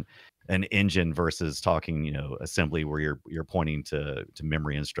inside of an engine versus talking, assembly, where you're pointing to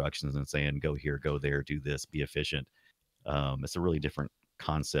memory instructions and saying, go here, go there, do this, be efficient. It's a really different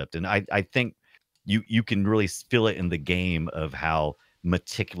concept. And I think you can really feel it in the game of how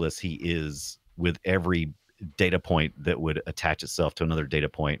meticulous he is with every data point that would attach itself to another data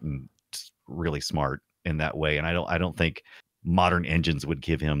point, and just really smart in that way. And I don't think modern engines would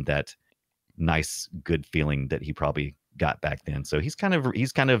give him that nice, good feeling that he probably got back then. So he's kind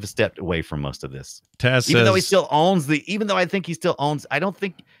of stepped away from most of this. Taz even though he still owns I think he still owns, I don't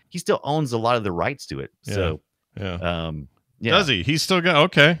think he still owns a lot of the rights to it. Yeah. So yeah. Does he? He's still got,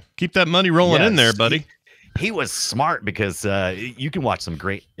 okay. Keep that money rolling in there, buddy. He was smart, because you can watch some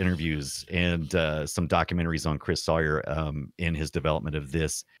great interviews and some documentaries on Chris Sawyer in his development of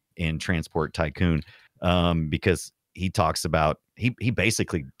this in Transport Tycoon, because he talks about he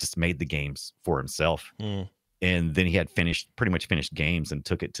basically just made the games for himself. And then he had pretty much finished games, and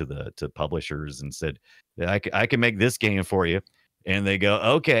took it to publishers and said, I can make this game for you. And they go,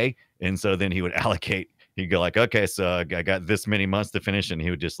 okay. And so then he would allocate. He'd go like, okay, so I got this many months to finish. And he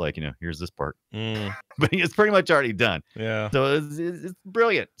would just like, here's this part. But he was pretty much already done. Yeah. So it's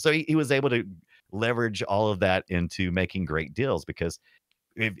brilliant. So he was able to leverage all of that into making great deals, because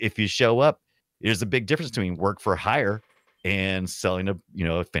if you show up, there's a big difference between work for hire and selling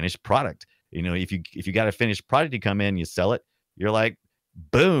a finished product. If you got a finished product, you come in, you sell it, you're like,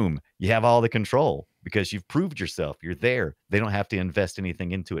 boom, you have all the control, because you've proved yourself. You're there. They don't have to invest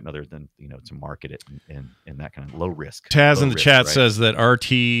anything into it other than to market it and that kind of low risk. Taz in the chat says that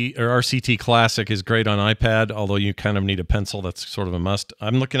RCT Classic is great on iPad, although you kind of need a pencil. That's sort of a must.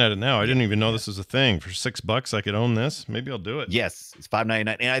 I'm looking at it now. I didn't even know this was a thing. For $6 I could own this. Maybe I'll do it. Yes, it's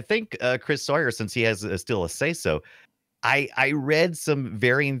 $5.99. And I think Chris Sawyer, since he has still a say so, I read some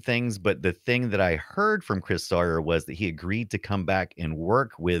varying things, but the thing that I heard from Chris Sawyer was that he agreed to come back and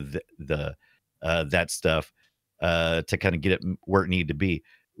work with the that stuff to kind of get it where it needed to be,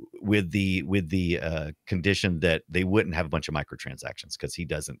 with the condition that they wouldn't have a bunch of microtransactions, because he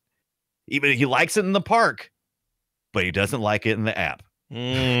doesn't, even he likes it in the park, but he doesn't like it in the app.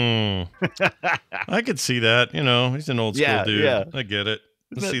 I could see that. You know, he's an old school dude. Yeah. I get it.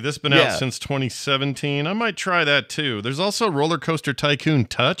 Let's see, this has been out since 2017. I might try that too. There's also RollerCoaster Tycoon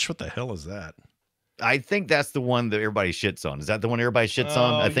Touch. What the hell is that? I think that's the one that everybody shits on. Is that the one everybody shits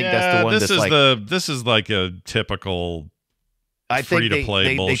on? I think that's the one this is like a typical free to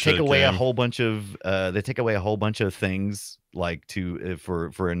play bullshit. They take away game. a whole bunch of things, like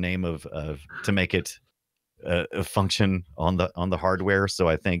for a name of to make it a function on the hardware. So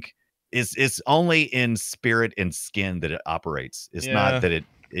I think it's only in spirit and skin that it operates. It's not that it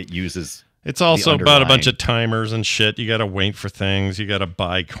uses. It's also about a bunch of timers and shit. You got to wait for things. You got to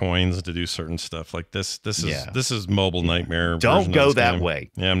buy coins to do certain stuff. Like this is mobile nightmare. Don't go that way.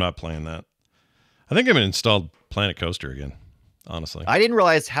 Yeah, I'm not playing that. I think I'm gonna install Planet Coaster again. Honestly, I didn't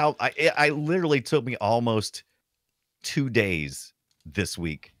realize how I literally took me almost 2 days this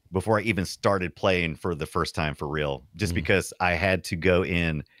week before I even started playing for the first time for real, just because I had to go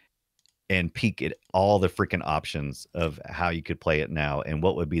in and peek at all the freaking options of how you could play it now and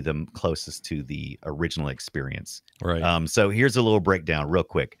what would be the closest to the original experience. Right. So here's a little breakdown real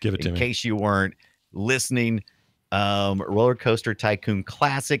quick. Give it to me. In case you weren't listening, RollerCoaster Tycoon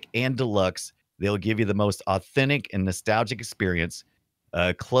Classic and Deluxe, they'll give you the most authentic and nostalgic experience,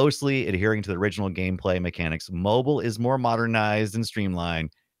 closely adhering to the original gameplay mechanics. Mobile is more modernized and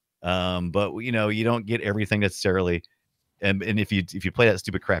streamlined, but you know, you don't get everything necessarily. And if you play that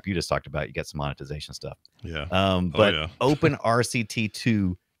stupid crap you just talked about, you get some monetization stuff. Yeah. But Open RCT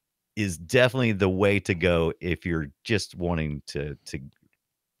 2 is definitely the way to go if you're just wanting to.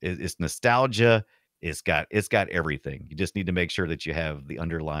 It's nostalgia. It's got everything. You just need to make sure that you have the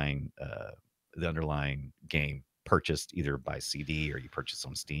underlying game purchased either by CD or you purchase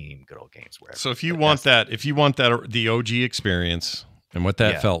on Steam, Good Old Games, wherever. So if you want that, the OG experience and what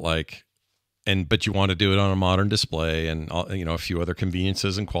that felt like, but you want to do it on a modern display and a few other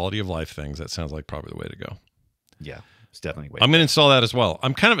conveniences and quality of life things, that sounds like probably the way to go. Yeah, it's definitely the way. I'm going to install that as well.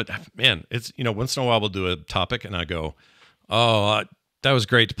 I'm kind of it's once in a while we'll do a topic and I go, that was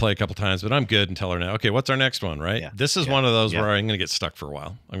great to play a couple times, but I'm good until now. Okay, what's our next one, right? Yeah. This is one of those where I'm going to get stuck for a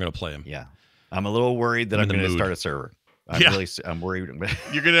while. I'm going to play them. Yeah. I'm a little worried that I'm going to start a server. I'm worried.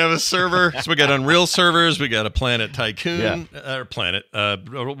 You're going to have a server. So we got Unreal servers. We got a Planet Tycoon,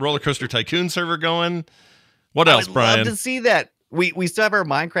 RollerCoaster Tycoon server going. What else, Brian? I'd love to see that. We still have our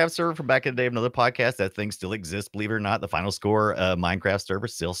Minecraft server from back in the day of another podcast. That thing still exists, believe it or not. The Final Score Minecraft server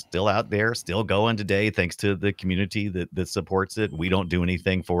still out there, still going today, thanks to the community that supports it. We don't do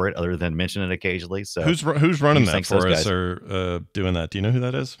anything for it other than mention it occasionally. So who's running that for us or doing that? Do you know who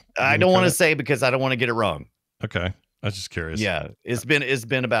that is? I don't want to say because I don't want to get it wrong. Okay. I was just curious. Yeah, it's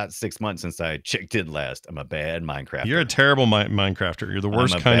been about 6 months since I checked in last. I'm a bad Minecrafter. You're a terrible Minecrafter. You're the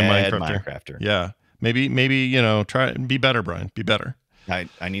worst kind of Minecrafter. Yeah. Maybe try and be better, Brian. Be better. I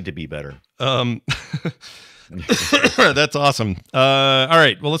need to be better. That's awesome. All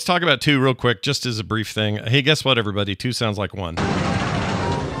right. Well, let's talk about 2 real quick, just as a brief thing. Hey, guess what, everybody? 2 sounds like 1.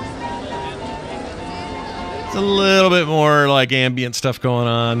 It's a little bit more like ambient stuff going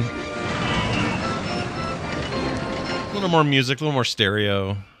on. A little more music, a little more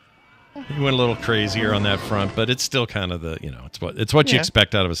stereo. You went a little crazier on that front, but it's still kind of it's what you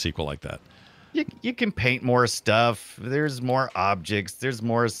expect out of a sequel like that. You can paint more stuff. There's more objects. There's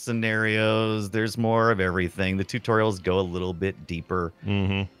more scenarios. There's more of everything. The tutorials go a little bit deeper.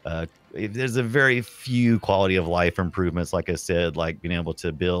 Mm-hmm. There's a very few quality of life improvements, like I said, like being able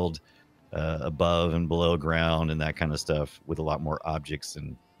to build above and below ground and that kind of stuff with a lot more objects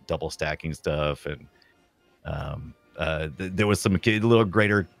and double stacking stuff. And there was some little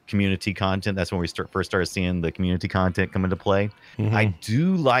greater community content. That's when we first started seeing the community content come into play.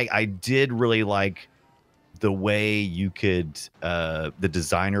 Mm-hmm. I did really like the way you could, the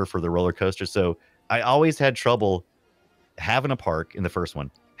designer for the roller coaster. So I always had trouble having a park in the first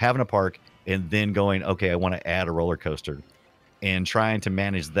one, and then going, okay, I want to add a roller coaster and trying to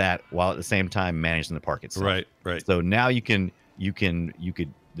manage that while at the same time managing the park itself. Right. So now you could,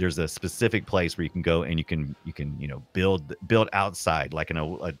 there's a specific place where you can go and you can build outside, like in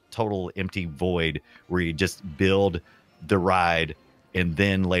a total empty void where you just build the ride, and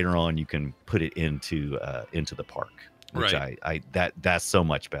then later on you can put it into the park. Which that's so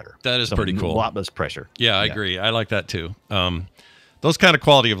much better. That is pretty cool. A lot less pressure. Yeah, I agree. I like that too. those kind of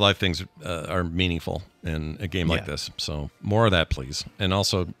quality of life things are meaningful in a game like this. So more of that, please. And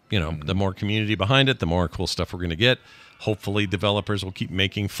also, the more community behind it, the more cool stuff we're going to get. Hopefully developers will keep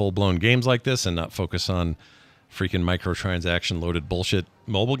making full-blown games like this and not focus on freaking microtransaction-loaded bullshit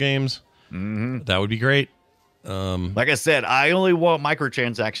mobile games. Mm-hmm. That would be great. Like I said, I only want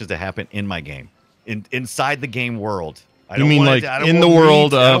microtransactions to happen in my game, inside the game world. I don't mean want like in the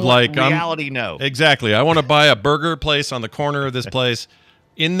world of like reality? No, exactly. I want to buy a burger place on the corner of this place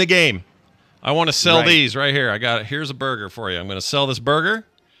in the game. I want to sell these right here. I got it. Here's a burger for you. I'm going to sell this burger.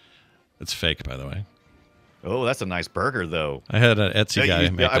 It's fake, by the way. Oh, that's a nice burger, though. I had an Etsy guy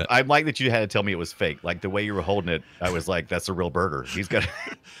make it. I like that you had to tell me it was fake. Like the way you were holding it, I was like, "That's a real burger." He's got.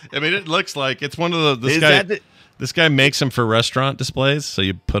 I mean, it looks like it's one of the. This guy makes them for restaurant displays, so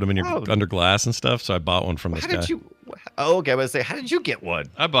you put them in your under glass and stuff. So I bought one from this guy. Okay, I was say, how did you get one?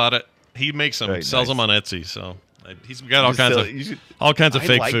 I bought it. He makes them, sells them on Etsy. So he's got all kinds of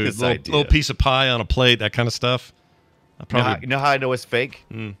fake food, little piece of pie on a plate, that kind of stuff. You know how I know it's fake?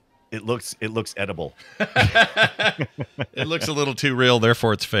 It looks edible. It looks a little too real,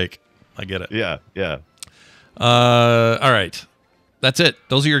 therefore it's fake. I get it. Yeah. All right. That's it.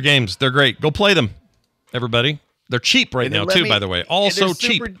 Those are your games. They're great. Go play them, everybody. They're cheap right now, too, by the way. Also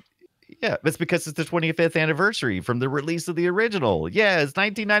cheap. Yeah, that's because it's the 25th anniversary from the release of the original. Yeah, it's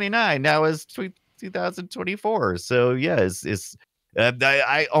 1999. Now it's 2024. So, yeah, it's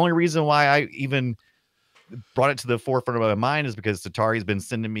only reason why I even brought it to the forefront of my mind is because Atari's been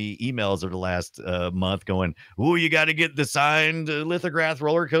sending me emails over the last month going, "Oh, you got to get the signed lithograph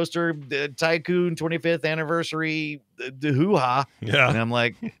RollerCoaster Tycoon 25th anniversary, the hoo-ha." Yeah. And I'm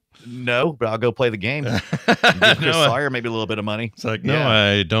like, no, but I'll go play the game. Give Chris Sawyer maybe a little bit of money. It's like, no,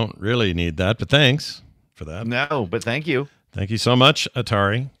 I don't really need that, but thanks for that. No, but thank you. Thank you so much,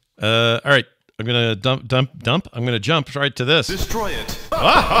 Atari. All right. I'm going to dump. I'm going to jump right to this. Destroy it.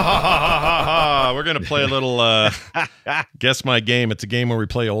 We're going to play a little Guess My Game. It's a game where we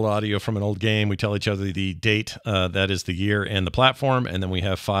play old audio from an old game. We tell each other the date, that is the year and the platform, and then we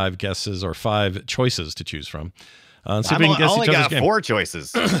have 5 guesses or 5 choices to choose from. So we can guess each other's game. 4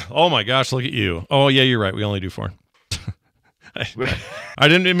 choices. Oh, my gosh, look at you. Oh, yeah, you're right. We only do 4. I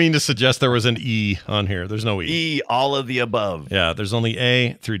didn't mean to suggest there was an E on here. There's no E. E, all of the above. Yeah, there's only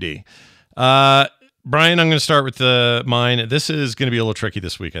A through D. Brian, I'm going to start with mine. This is going to be a little tricky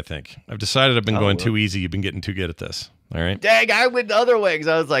this week, I think. I've decided I've been going too easy. You've been getting too good at this. All right? Dang, I went the other way because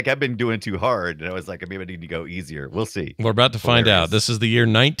I was like, I've been doing too hard. And I was like, maybe I need to go easier. We'll see. We're about to find out. This is the year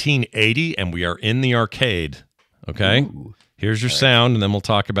 1980, and we are in the arcade. Okay? Ooh. Here's your sound, and then we'll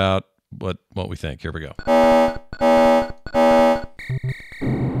talk about what we think. Here we go.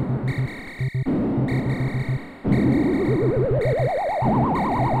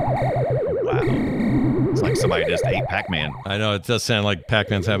 It's like somebody just ate Pac-Man. I know, it does sound like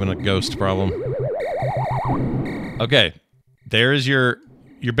Pac-Man's having a ghost problem. Okay, there is your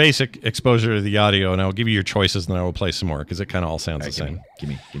basic exposure to the audio, and I'll give you your choices, and then I will play some more, because it kind of all sounds the same. Give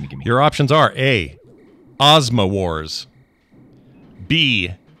me. Your options are A, Ozma Wars,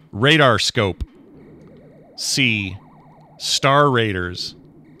 B, Radar Scope, C, Star Raiders,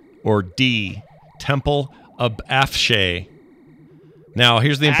 or D, Temple of Afshay. Now,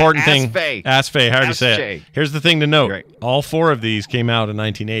 here's the important thing. Asfay, how do you say it? Here's the thing to note. Right. All 4 of these came out in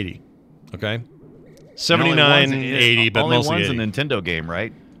 1980. Okay? 79, 80, but mostly 80. Only one's a Nintendo game,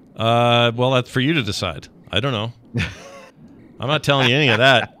 right? Well, that's for you to decide. I don't know. I'm not telling you any of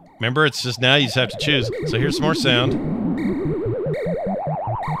that. Remember, it's just now you just have to choose. So here's some more sound.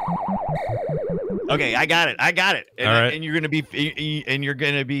 Okay, I got it. And, all right. And you're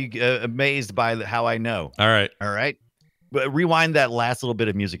gonna be amazed by how I know. All right. But rewind that last little bit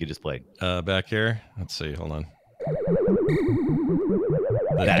of music you just played. Back here. Let's see. Hold on.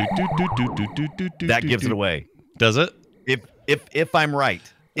 That gives it away. Does it? If I'm right.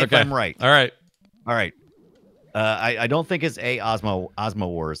 I'm right. All right. I don't think it's Ozma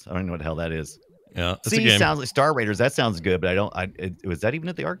Wars. I don't know what the hell that is. Yeah. C sounds like Star Raiders. That sounds good, but was that even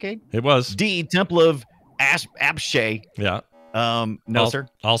at the arcade? It was. D, Temple of Abshay. Yeah. No, sir.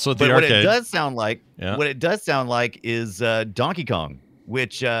 Also at the arcade. What it does sound like is Donkey Kong,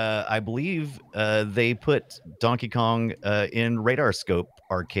 which I believe they put Donkey Kong in Radar Scope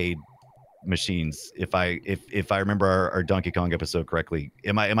arcade machines. If I remember our Donkey Kong episode correctly,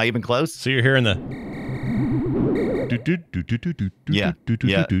 am I even close? So you're hearing the.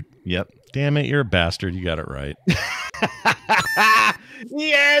 Yep. Damn it, you're a bastard. You got it right.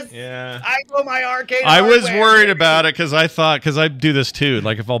 Yes. Yeah. I know my arcade. I was worried about it because I do this too.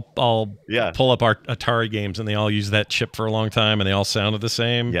 Like if I'll pull up our Atari games and they all use that chip for a long time and they all sounded the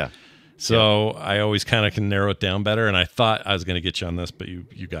same. Yeah. So I always kind of can narrow it down better. And I thought I was going to get you on this, but you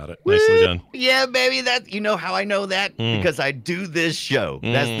got it. Nicely done. Yeah, baby. That, you know how I know that? Because I do this show.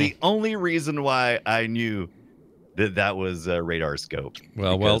 That's the only reason why I knew that was Radar Scope.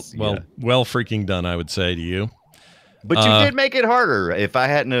 Well freaking done, I would say to you. But you did make it harder. If I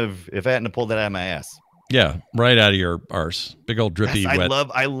hadn't have pulled that out of my ass. Yeah, right out of your arse. Big old drippy wet.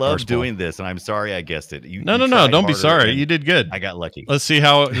 I love doing this, and I'm sorry I guessed it. No. Don't be sorry. You did good. I got lucky. Let's see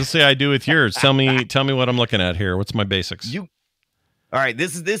I do with yours. Tell me what I'm looking at here. What's my basics? All right.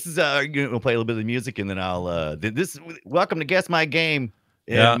 This is we'll play a little bit of the music, and then I'll welcome to Guess My Game.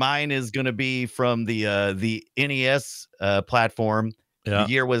 And mine is going to be from the NES platform. Yeah.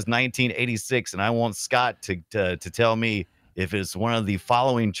 The year was 1986, and I want Scott to tell me if it's one of the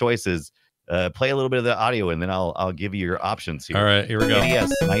following choices. Play a little bit of the audio, and then I'll give you your options here. All right, here we go. NES,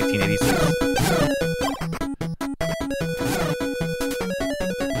 1986.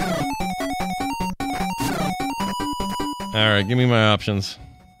 All right, give me my options.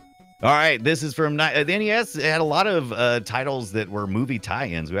 All right, this is from the NES. It had a lot of titles that were movie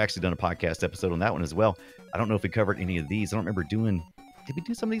tie-ins. We've actually done a podcast episode on that one as well. I don't know if we covered any of these. I don't remember doing. Did we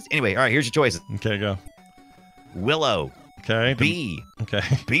do some of these? Anyway, all right, here's your choices. Okay, go. Willow. Okay. B. Okay.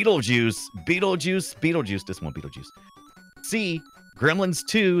 Beetlejuice. This one, Beetlejuice. C. Gremlins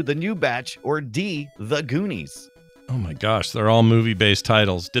 2, The New Batch, or D. The Goonies. Oh my gosh, they're all movie-based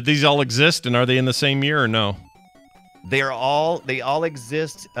titles. Did these all exist, and are they in the same year or no? They all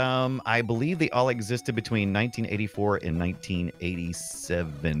exist. I believe they all existed between 1984 and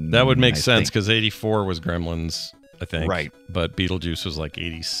 1987. That would make sense because 84 was Gremlins, I think. Right. But Beetlejuice was like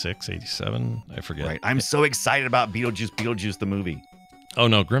 86, 87. I forget. Right. I'm so excited about Beetlejuice the movie. Oh,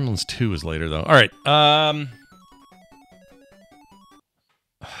 no. Gremlins 2 is later, though. All right. I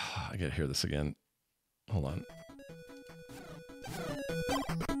got to hear this again. Hold on.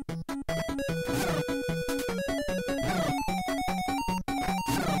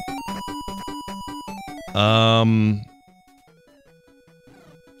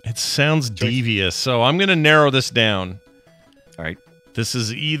 It sounds devious, so I'm going to narrow this down. All right. This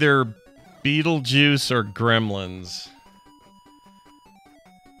is either Beetlejuice or Gremlins.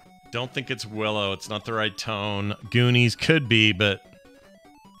 Don't think it's Willow. It's not the right tone. Goonies could be, but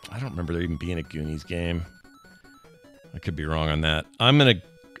I don't remember there even being a Goonies game. I could be wrong on that. I'm gonna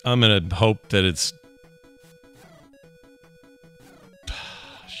hope that it's.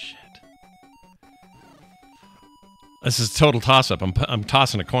 Shit. This is a total toss-up. I'm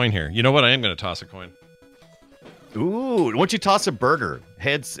tossing a coin here. You know what? I am going to toss a coin. Ooh, why don't you toss a burger?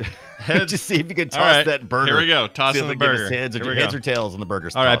 Heads. Just see if you can toss that burger. Here we go. Tossing the burger. Heads or tails on the burger.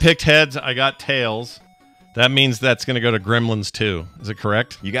 All right, I picked heads. I got tails. That means that's going to go to Gremlins 2. Is it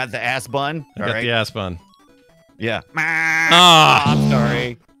correct? You got the ass bun? I got the ass bun. Yeah. I'm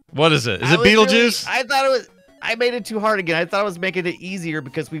sorry. What is it? Is it Beetlejuice? I thought it was. I made it too hard again. I thought I was making it easier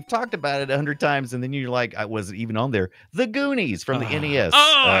because we've talked about it 100 times, and then you're like, I wasn't even on there. The Goonies from the NES.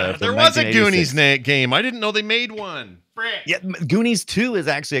 There was a Goonies game. I didn't know they made one. Yeah, Goonies 2 is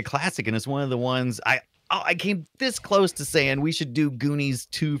actually a classic, and it's one of the ones I came this close to saying we should do Goonies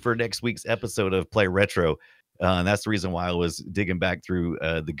 2 for next week's episode of Play Retro. And that's the reason why I was digging back through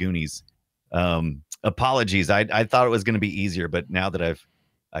the Goonies. Apologies. I thought it was going to be easier, but now that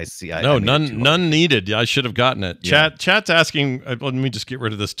I see. None needed. I should have gotten it. Yeah. Chat's asking. Let me just get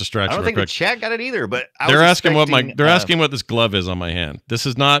rid of this distraction. I don't think quick. the chat got it either. But they're asking what this glove is on my hand. This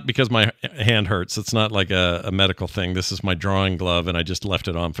is not because my hand hurts. It's not like a medical thing. This is my drawing glove, and I just left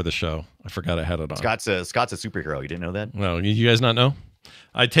it on for the show. I forgot I had it on. Scott's a superhero. You didn't know that? Well, you guys not know?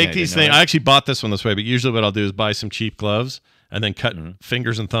 I take these things. I actually bought this one this way, but usually what I'll do is buy some cheap gloves and then cut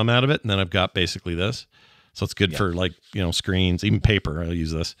fingers and thumb out of it, and then I've got basically this. So it's good for screens, even paper. I'll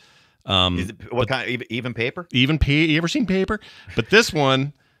use this. Is it, what kind? Even paper? You ever seen paper? But this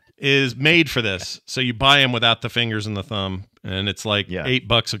one is made for this. So you buy them without the fingers and the thumb, and it's like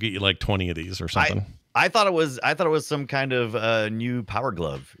 $8 will get you like 20 of these or something. I thought it was some kind of new power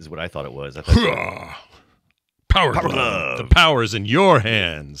glove. Is what I thought it was. Power glove. The power's in your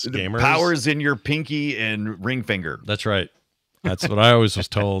hands, gamers. The power's in your pinky and ring finger. That's right. That's what I always was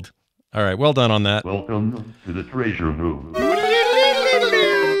told. All right, well done on that. Welcome to the treasure room.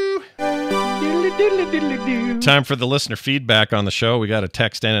 Time for the listener feedback on the show. We got a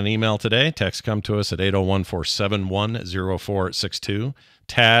text and an email today. Text come to us at 801-471-0462.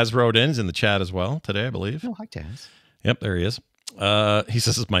 Taz wrote in. He's in the chat as well today, I believe. Oh, hi, Taz. Yep, there he is. He says,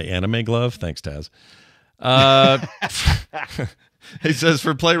 "This is my anime glove." Thanks, Taz. He says,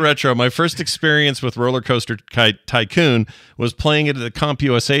 for Play Retro, my first experience with RollerCoaster Tycoon was playing it at the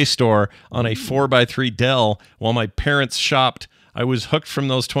CompUSA store on a 4x3 Dell while my parents shopped I was hooked from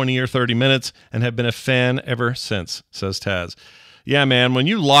those 20 or 30 minutes and have been a fan ever since, says Taz. Yeah, man, when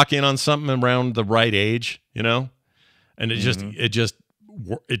you lock in on something around the right age, you know, and it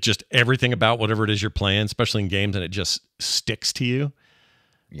just everything about whatever it is you're playing, especially in games, and it just sticks to you,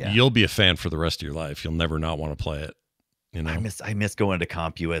 you'll be a fan for the rest of your life. You'll never not want to play it. You know, I miss going to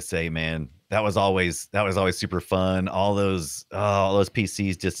Comp USA, man. That was always super fun. All those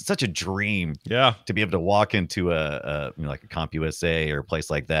PCs, just such a dream. Yeah, to be able to walk into a like a Comp USA or a place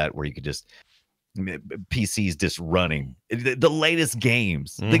like that where you could just PCs just running the latest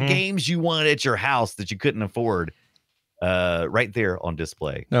games, the games you want at your house that you couldn't afford, right there on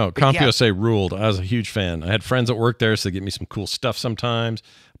display. No, CompUSA ruled. I was a huge fan. I had friends that worked there, so they get me some cool stuff sometimes.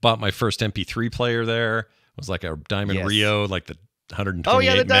 Bought my first MP3 player there. It was like a Diamond Rio, like the 128 Oh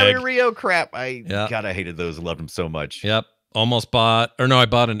yeah, the Diamond meg. Rio crap. God, I hated those. I loved them so much. Yep. Almost bought, or no, I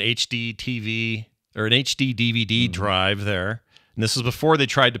bought an HD TV or an HD DVD drive there. And this was before they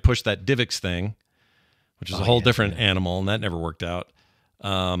tried to push that DivX thing, which is a whole different animal, and that never worked out.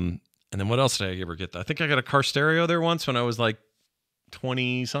 And then what else did I ever get? I think I got a car stereo there once when I was like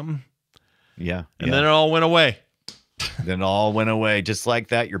 20 something. Yeah. And then it all went away. Then it all went away. Just like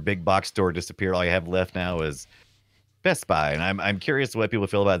that, your big box store disappeared. All you have left now is Best Buy. And I'm curious what people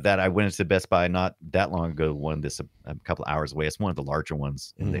feel about that. I went into Best Buy not that long ago, one this a couple of hours away. It's one of the larger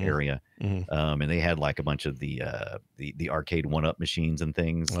ones in the area. And they had like a bunch of the arcade 1-up machines and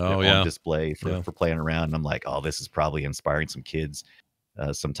things on display for playing around. And I'm like, oh, this is probably inspiring some kids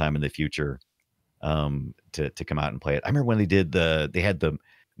sometime in the future to come out and play it. I remember when they had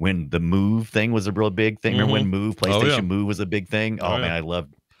when the Move thing was a real big thing. Remember when PlayStation Move was a big thing? Oh, man, I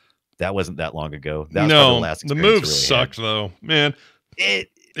loved that. Wasn't that long ago. That was the last the Move really sucked though, man. It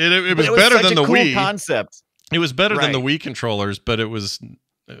was better than the cool Wii concept. It was better than the Wii controllers, but it was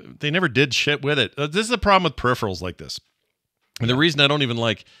they never did shit with it. This is the problem with peripherals like this. And the reason I don't even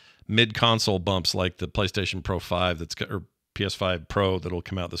like mid-console bumps like the PlayStation Pro 5 or PS5 Pro that'll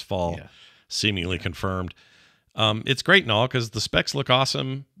come out this fall, seemingly confirmed. It's great and all because the specs look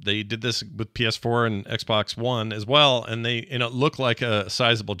awesome. They did this with PS4 and Xbox One as well, and it looked like a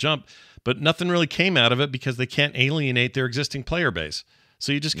sizable jump, but nothing really came out of it because they can't alienate their existing player base.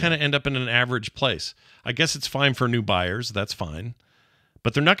 So you just kind of end up in an average place. I guess it's fine for new buyers. That's fine.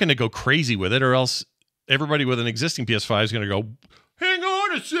 But they're not going to go crazy with it, or else everybody with an existing PS5 is going to go, hang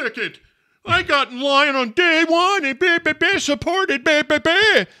on a second. I got in line on day one and supported.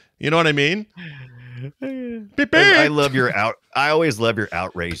 You know what I mean? I love I always love your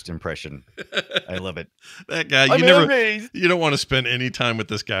outraged impression. I love it. That guy, you don't want to spend any time with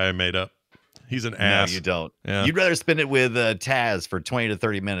this guy I made up. He's an ass. No, you don't. Yeah. You'd rather spend it with Taz for 20 to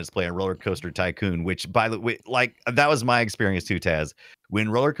 30 minutes playing RollerCoaster Tycoon, which, by the way, like that was my experience too, Taz. When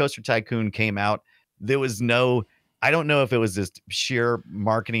RollerCoaster Tycoon came out, there was I don't know if it was just sheer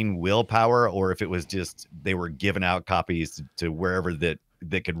marketing willpower or if it was just they were giving out copies to wherever that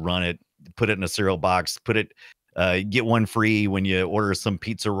could run it, put it in a cereal box, get one free when you order some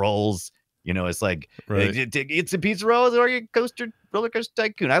pizza rolls. You know, it's like get some pizza rolls or your RollerCoaster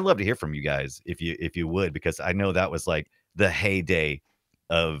Tycoon. I'd love to hear from you guys if you would, because I know that was like the heyday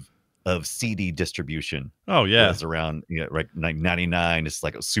of CD distribution. Oh yeah, it was around like 99. It's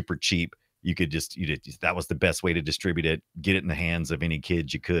like super cheap. You could that was the best way to distribute it. Get it in the hands of any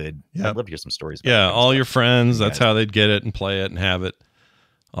kid you could. Yep. I'd love to hear some stories. About all your friends. That's how they'd get it and play it and have it.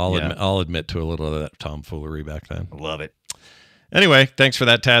 I'll admit to a little of that tomfoolery back then. I love it. Anyway, thanks for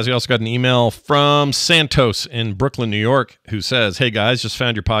that, Taz. We also got an email from Santos in Brooklyn, New York, who says, "Hey guys, just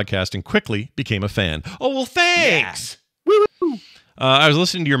found your podcast and quickly became a fan." Oh well, thanks. Yeah. Woo! I was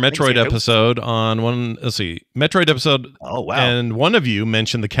listening to your Metroid episode on one. Let's see, Metroid episode. Oh wow! And one of you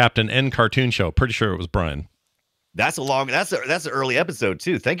mentioned the Captain N cartoon show. Pretty sure it was Brian. That's an early episode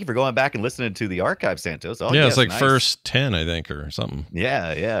too. Thank you for going back and listening to the archive, Santos. Oh, yeah, it's like first 10, I think, or something.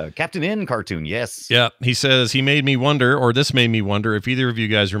 Yeah. Captain N cartoon, yes. Yeah, he says this made me wonder if either of you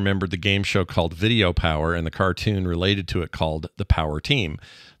guys remembered the game show called Video Power and the cartoon related to it called The Power Team.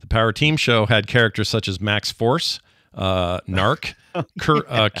 The Power Team show had characters such as Max Force, Narc,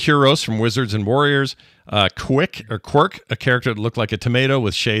 Kuros from Wizards and Warriors, Quirk, a character that looked like a tomato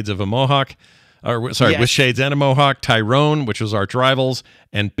with shades of a mohawk. With shades and a mohawk, Tyrone, which was arch rivals,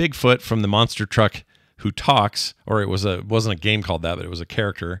 and Bigfoot from the monster truck who talks, or it wasn't a game called that, but it was a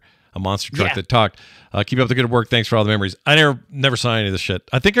character, a monster truck that talked. Keep up the good work. Thanks for all the memories. I never saw any of this shit.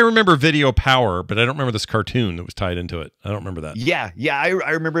 I think I remember Video Power, but I don't remember this cartoon that was tied into it. I don't remember that. Yeah. I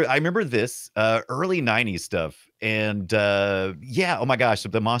remember this early 90s stuff. And oh my gosh,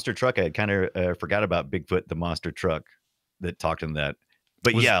 the monster truck, I had kind of forgot about Bigfoot, the monster truck that talked in that.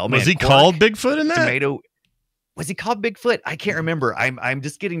 But was he called Bigfoot in that? Tomato. Was he called Bigfoot? I can't remember. I'm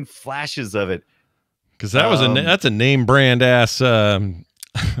just getting flashes of it. Because that was that's a name brand ass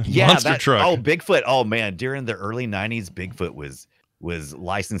monster truck. Oh, Bigfoot. Oh man, during the early 90s, Bigfoot was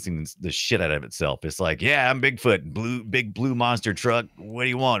licensing the shit out of itself. It's like, yeah, I'm Bigfoot, big blue monster truck. What do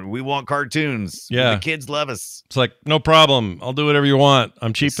you want? We want cartoons. Yeah, the kids love us. It's like, no problem. I'll do whatever you want.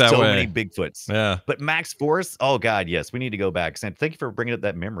 I'm cheap that way. So many Bigfoots. Yeah. But Max Force. Oh God, yes. We need to go back. Sam, thank you for bringing up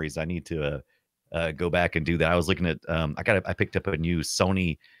that memories. I need to go back and do that. I was looking at. I picked up a new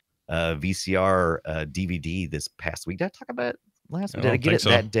Sony VCR DVD this past week. Did I talk about it last week? Did I get it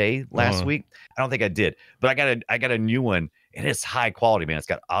that day last week? I don't think I did, but I got a new one, and it's high quality, man. It's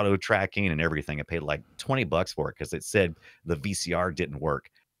got auto tracking and everything. I paid like $20 for it because it said the VCR didn't work,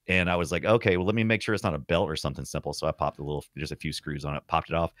 and I was like, okay, well, let me make sure it's not a belt or something simple. So I popped just a few screws on it, popped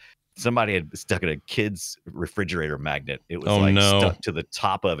it off. Somebody had stuck in a kid's refrigerator magnet. It was stuck to the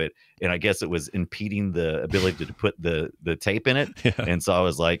top of it, and I guess it was impeding the ability to put the tape in it. Yeah. And so I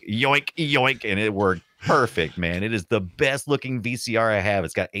was like, yoink, yoink, and it worked perfect, man. It is the best looking VCR I have.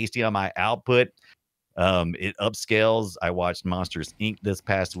 It's got HDMI output. It upscales. I watched Monsters Inc. this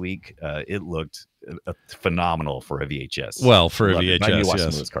past week. It looked phenomenal for a VHS. Well, for a VHS, I need to watch some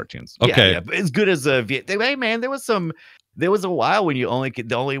of those cartoons. Okay, yeah, as good as a Hey, man, there was a while when the only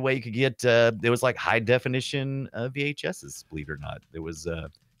way you could get there was like high definition VHSs. Believe it or not, there was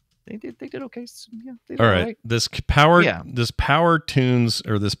they did okay. Yeah, they did all right. This Power Tunes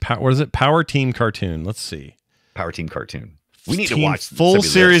or what is it? Power Team cartoon. Let's see. Power Team cartoon. We need to watch full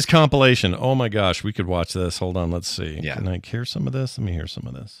series compilation. Oh my gosh, we could watch this. Hold on, let's see. Yeah. Can I hear some of this? Let me hear some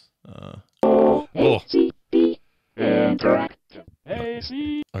of this.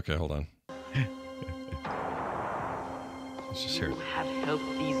 Okay, hold on. Let's just hear it. Have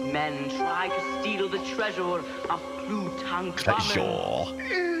helped these men try to steal the treasure of Tutankhamun.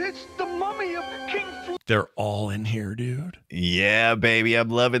 It's the mummy of King Fu. They're all in here, dude. Yeah, baby, I'm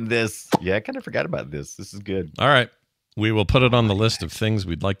loving this. Yeah, I kind of forgot about this. This is good. All right. We will put it on the list of things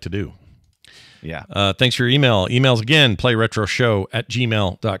we'd like to do. Yeah. Thanks for your email. Emails again,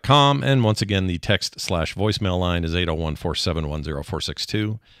 playretroshow@gmail.com. And once again, the text/voicemail line is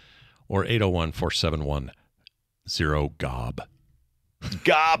 801-471-0462 or 801-471-0GOB.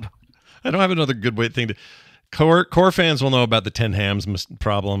 Gob. I don't have another good thing to... Core fans will know about the 10 hams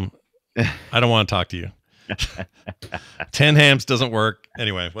problem. I don't want to talk to you. 10 hams doesn't work.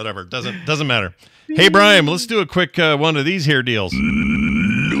 Anyway, whatever. Doesn't matter. Hey, Brian, let's do a quick one of these here deals.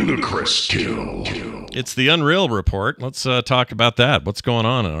 Ludicrous kill. It's the Unreal report. Let's talk about that. What's going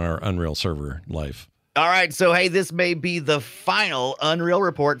on in our Unreal server life? All right, so hey, this may be the final Unreal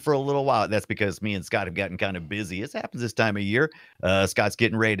report for a little while. That's because me and Scott have gotten kind of busy. This happens this time of year. Scott's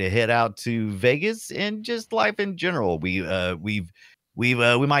getting ready to head out to Vegas and just life in general. We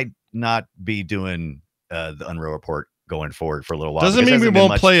might not be doing the Unreal report going forward for a little while. Doesn't mean we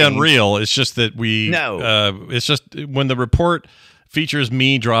won't play Unreal. It's just that it's just when the report features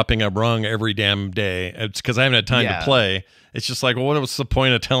me dropping a rung every damn day. It's because I haven't had time to play. It's just like, well, what's the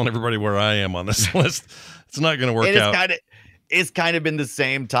point of telling everybody where I am on this list? It's not going to work out. It's kind of been the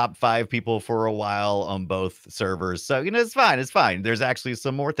same top 5 people for a while on both servers. So, it's fine. It's fine. There's actually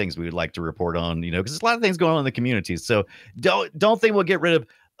some more things we would like to report on, because there's a lot of things going on in the community. So don't think we'll get rid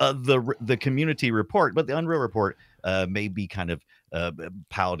of the community report, but the Unreal report may be kind of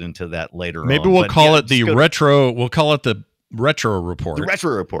piled into that later. Maybe we'll call it the retro. We'll call it the retro report. The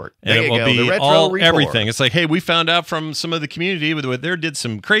retro report. And it will be all everything. It's like, hey, we found out from some of the community they did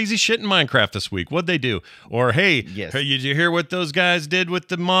some crazy shit in Minecraft this week. What'd they do? Or hey, did you hear what those guys did with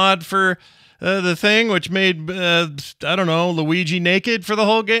the mod for the thing, which made I don't know, Luigi naked for the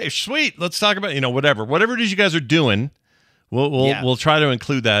whole game? Sweet. Let's talk about whatever it is you guys are doing. We'll try to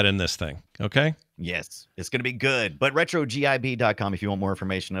include that in this thing. Okay. Yes, it's going to be good. But retrogib.com if you want more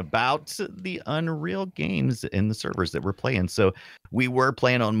information about the Unreal games and the servers that we're playing. So we were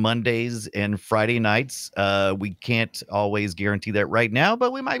playing on Mondays and Friday nights. We can't always guarantee that right now,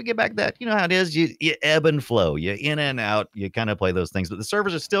 but we might get back to that. You know how it is. You ebb and flow. You in and out. You kind of play those things. But the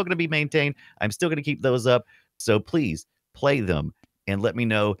servers are still going to be maintained. I'm still going to keep those up. So please play them and let me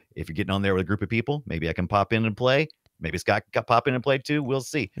know if you're getting on there with a group of people. Maybe I can pop in and play. Maybe Scott can pop in and play too. We'll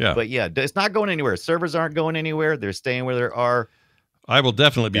see. Yeah. But yeah, it's not going anywhere. Servers aren't going anywhere. They're staying where they are. I will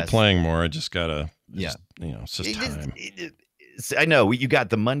definitely be playing more. I just gotta, it's just time. I know you got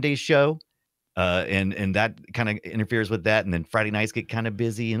the Monday show, and that kind of interferes with that. And then Friday nights get kind of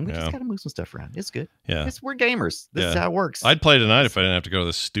busy, and we just gotta move some stuff around. It's good. Yeah, we're gamers. This is how it works. I'd play tonight if I didn't have to go to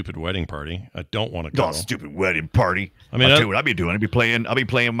this stupid wedding party. I don't want to go. Oh, stupid wedding party. I mean, I'll tell you what I'll be doing. I'll be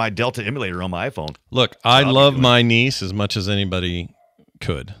playing my Delta emulator on my iPhone. Look, I love my niece as much as anybody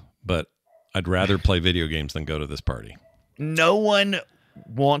could, but I'd rather play video games than go to this party. No one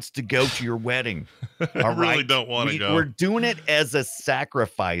wants to go to your wedding. All right? really don't want to go. We're doing it as a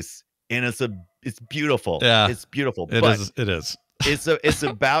sacrifice, and it's beautiful. Yeah, it's beautiful. It is. It's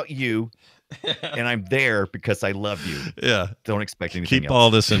about you, and I'm there because I love you. Yeah. Don't expect anything Keep else.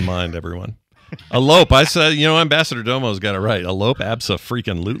 all this in mind, everyone. Elope. I said, Ambassador Domo's got it right. Elope,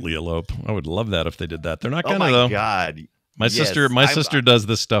 abso-freaking-lutely elope. I would love that if they did that. They're not going to, though. Oh, my God. My sister does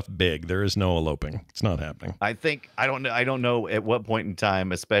this stuff big. There is no eloping. It's not happening. I don't know at what point in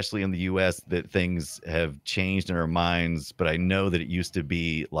time, especially in the U.S., that things have changed in our minds. But I know that it used to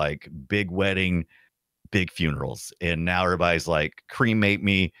be like big wedding, big funerals, and now everybody's like, cremate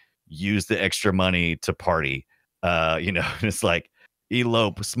me, use the extra money to party. It's like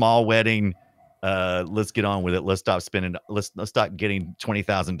elope, small wedding. Let's get on with it. Let's stop spending. Let's stop getting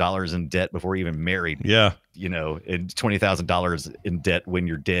 $20,000 in debt before you're even married. Yeah. And $20,000 in debt when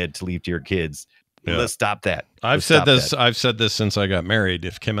you're dead to leave to your kids. Yeah. Let's stop that. I've said this since I got married.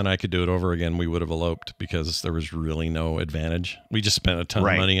 If Kim and I could do it over again, we would have eloped because there was really no advantage. We just spent a ton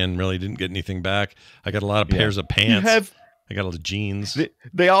of money and really didn't get anything back. I got a lot of pairs of pants. I got a lot of jeans.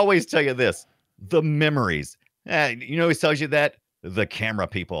 They always tell you this, the memories. He tells you that. The camera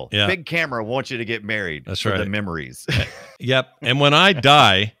people. Yeah. Big camera wants you to get married. That's for right. The memories. Yep. And when I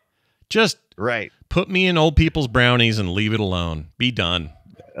die, just right. Put me in old people's brownies and leave it alone. Be done.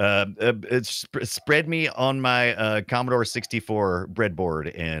 Spread me on my Commodore 64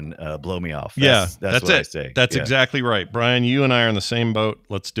 breadboard and blow me off. That's what it. I say. That's exactly right. Brian, you and I are in the same boat.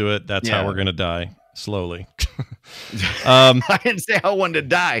 Let's do it. That's how we're going to die. Slowly. I didn't say I wanted to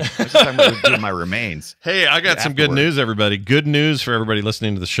die. I was just talking about doing my remains. Hey, I got some good news, everybody. Good news for everybody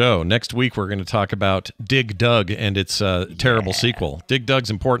listening to the show. Next week, we're going to talk about Dig Dug and its terrible sequel. Dig Dug's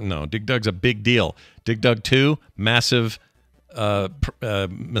important, though. Dig Dug's a big deal. Dig Dug 2, massive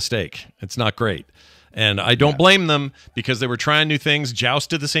mistake. It's not great. And I don't blame them because they were trying new things. Joust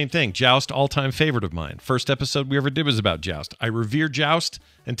did the same thing. Joust, all-time favorite of mine. First episode we ever did was about Joust. I revere Joust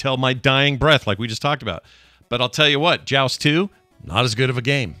until my dying breath, like we just talked about. But I'll tell you what, Joust 2, not as good of a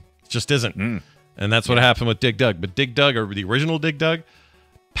game. It just isn't. And that's what happened with Dig Dug. But Dig Dug, or the original Dig Dug,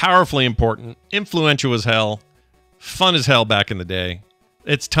 powerfully important, influential as hell, fun as hell back in the day.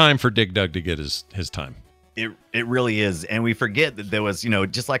 It's time for Dig Dug to get his time. It really is. And we forget that there was,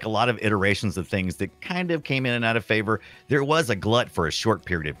 just like a lot of iterations of things that kind of came in and out of favor. There was a glut for a short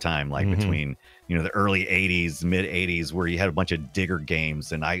period of time, like between, the early 80s, mid 80s, where you had a bunch of digger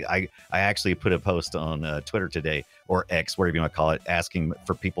games. And I actually put a post on Twitter today, or X, whatever you want to call it, asking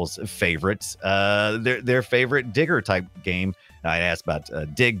for people's favorites, their favorite digger type game. I asked about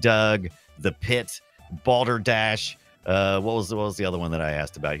Dig Dug, The Pit, Balderdash. What was the other one that I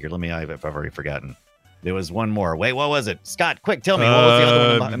asked about here? I've already forgotten. There was one more. Wait, what was it? Scott, quick, tell me. What was the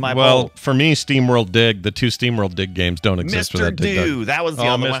other one in my bowl? For me, SteamWorld Dig, the two SteamWorld Dig games don't exist without Dig Dug. Mr. Do. That was the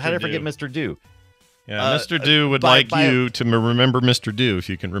other one. How did I forget Mr. Do? Yeah, Mr. Do would like you to remember Mr. Do if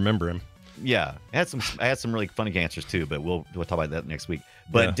you can remember him. Yeah, I had some really funny answers too, but we'll talk about that next week.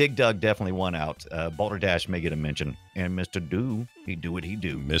 But Dig Dug definitely won out. Balderdash may get a mention, and Mr. Do, he do what he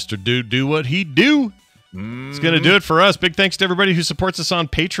do. Mr. Do what he do. It's going to do it for us. Big thanks to everybody who supports us on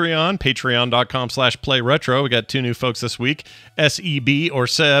Patreon, patreon.com/playretro. We got two new folks this week, SEB or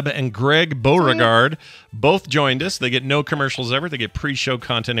Seb and Greg Beauregard. Both joined us. They get no commercials ever. They get pre-show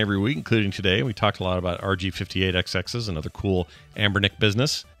content every week, including today. We talked a lot about RG58XXs and other cool Ambernick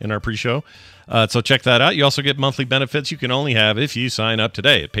business in our pre-show. So check that out. You also get monthly benefits you can only have if you sign up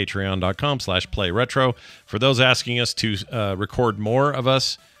today at patreon.com/playretro. For those asking us to record more of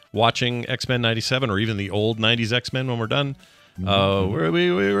us watching X-Men 97 or even the old 90s X-Men when we're done,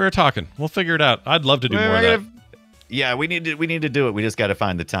 we're talking. We'll figure it out. I'd love to do more of that. Yeah, we need to do it. We just got to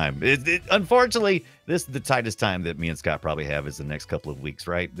find the time. Unfortunately, this is the tightest time that me and Scott probably have is the next couple of weeks,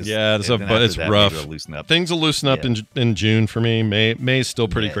 right? It's rough. Things will loosen up in June for me. May's still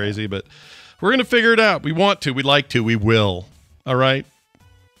pretty crazy, but we're going to figure it out. We want to. We like to. We will. All right.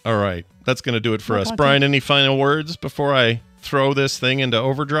 That's going to do it for us. Brian, any final words before I throw this thing into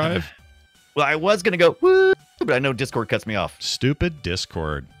overdrive? Well, I was going to go, woo, but I know Discord cuts me off. Stupid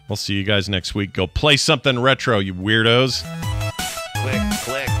Discord. We'll see you guys next week. Go play something retro, you weirdos. Click,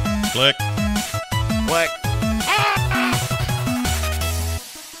 click. Click. Click.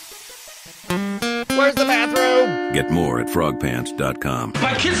 Where's the bathroom? Get more at frogpants.com.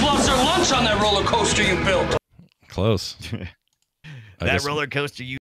 My kids lost their lunch on that roller coaster you built. Close. That roller coaster you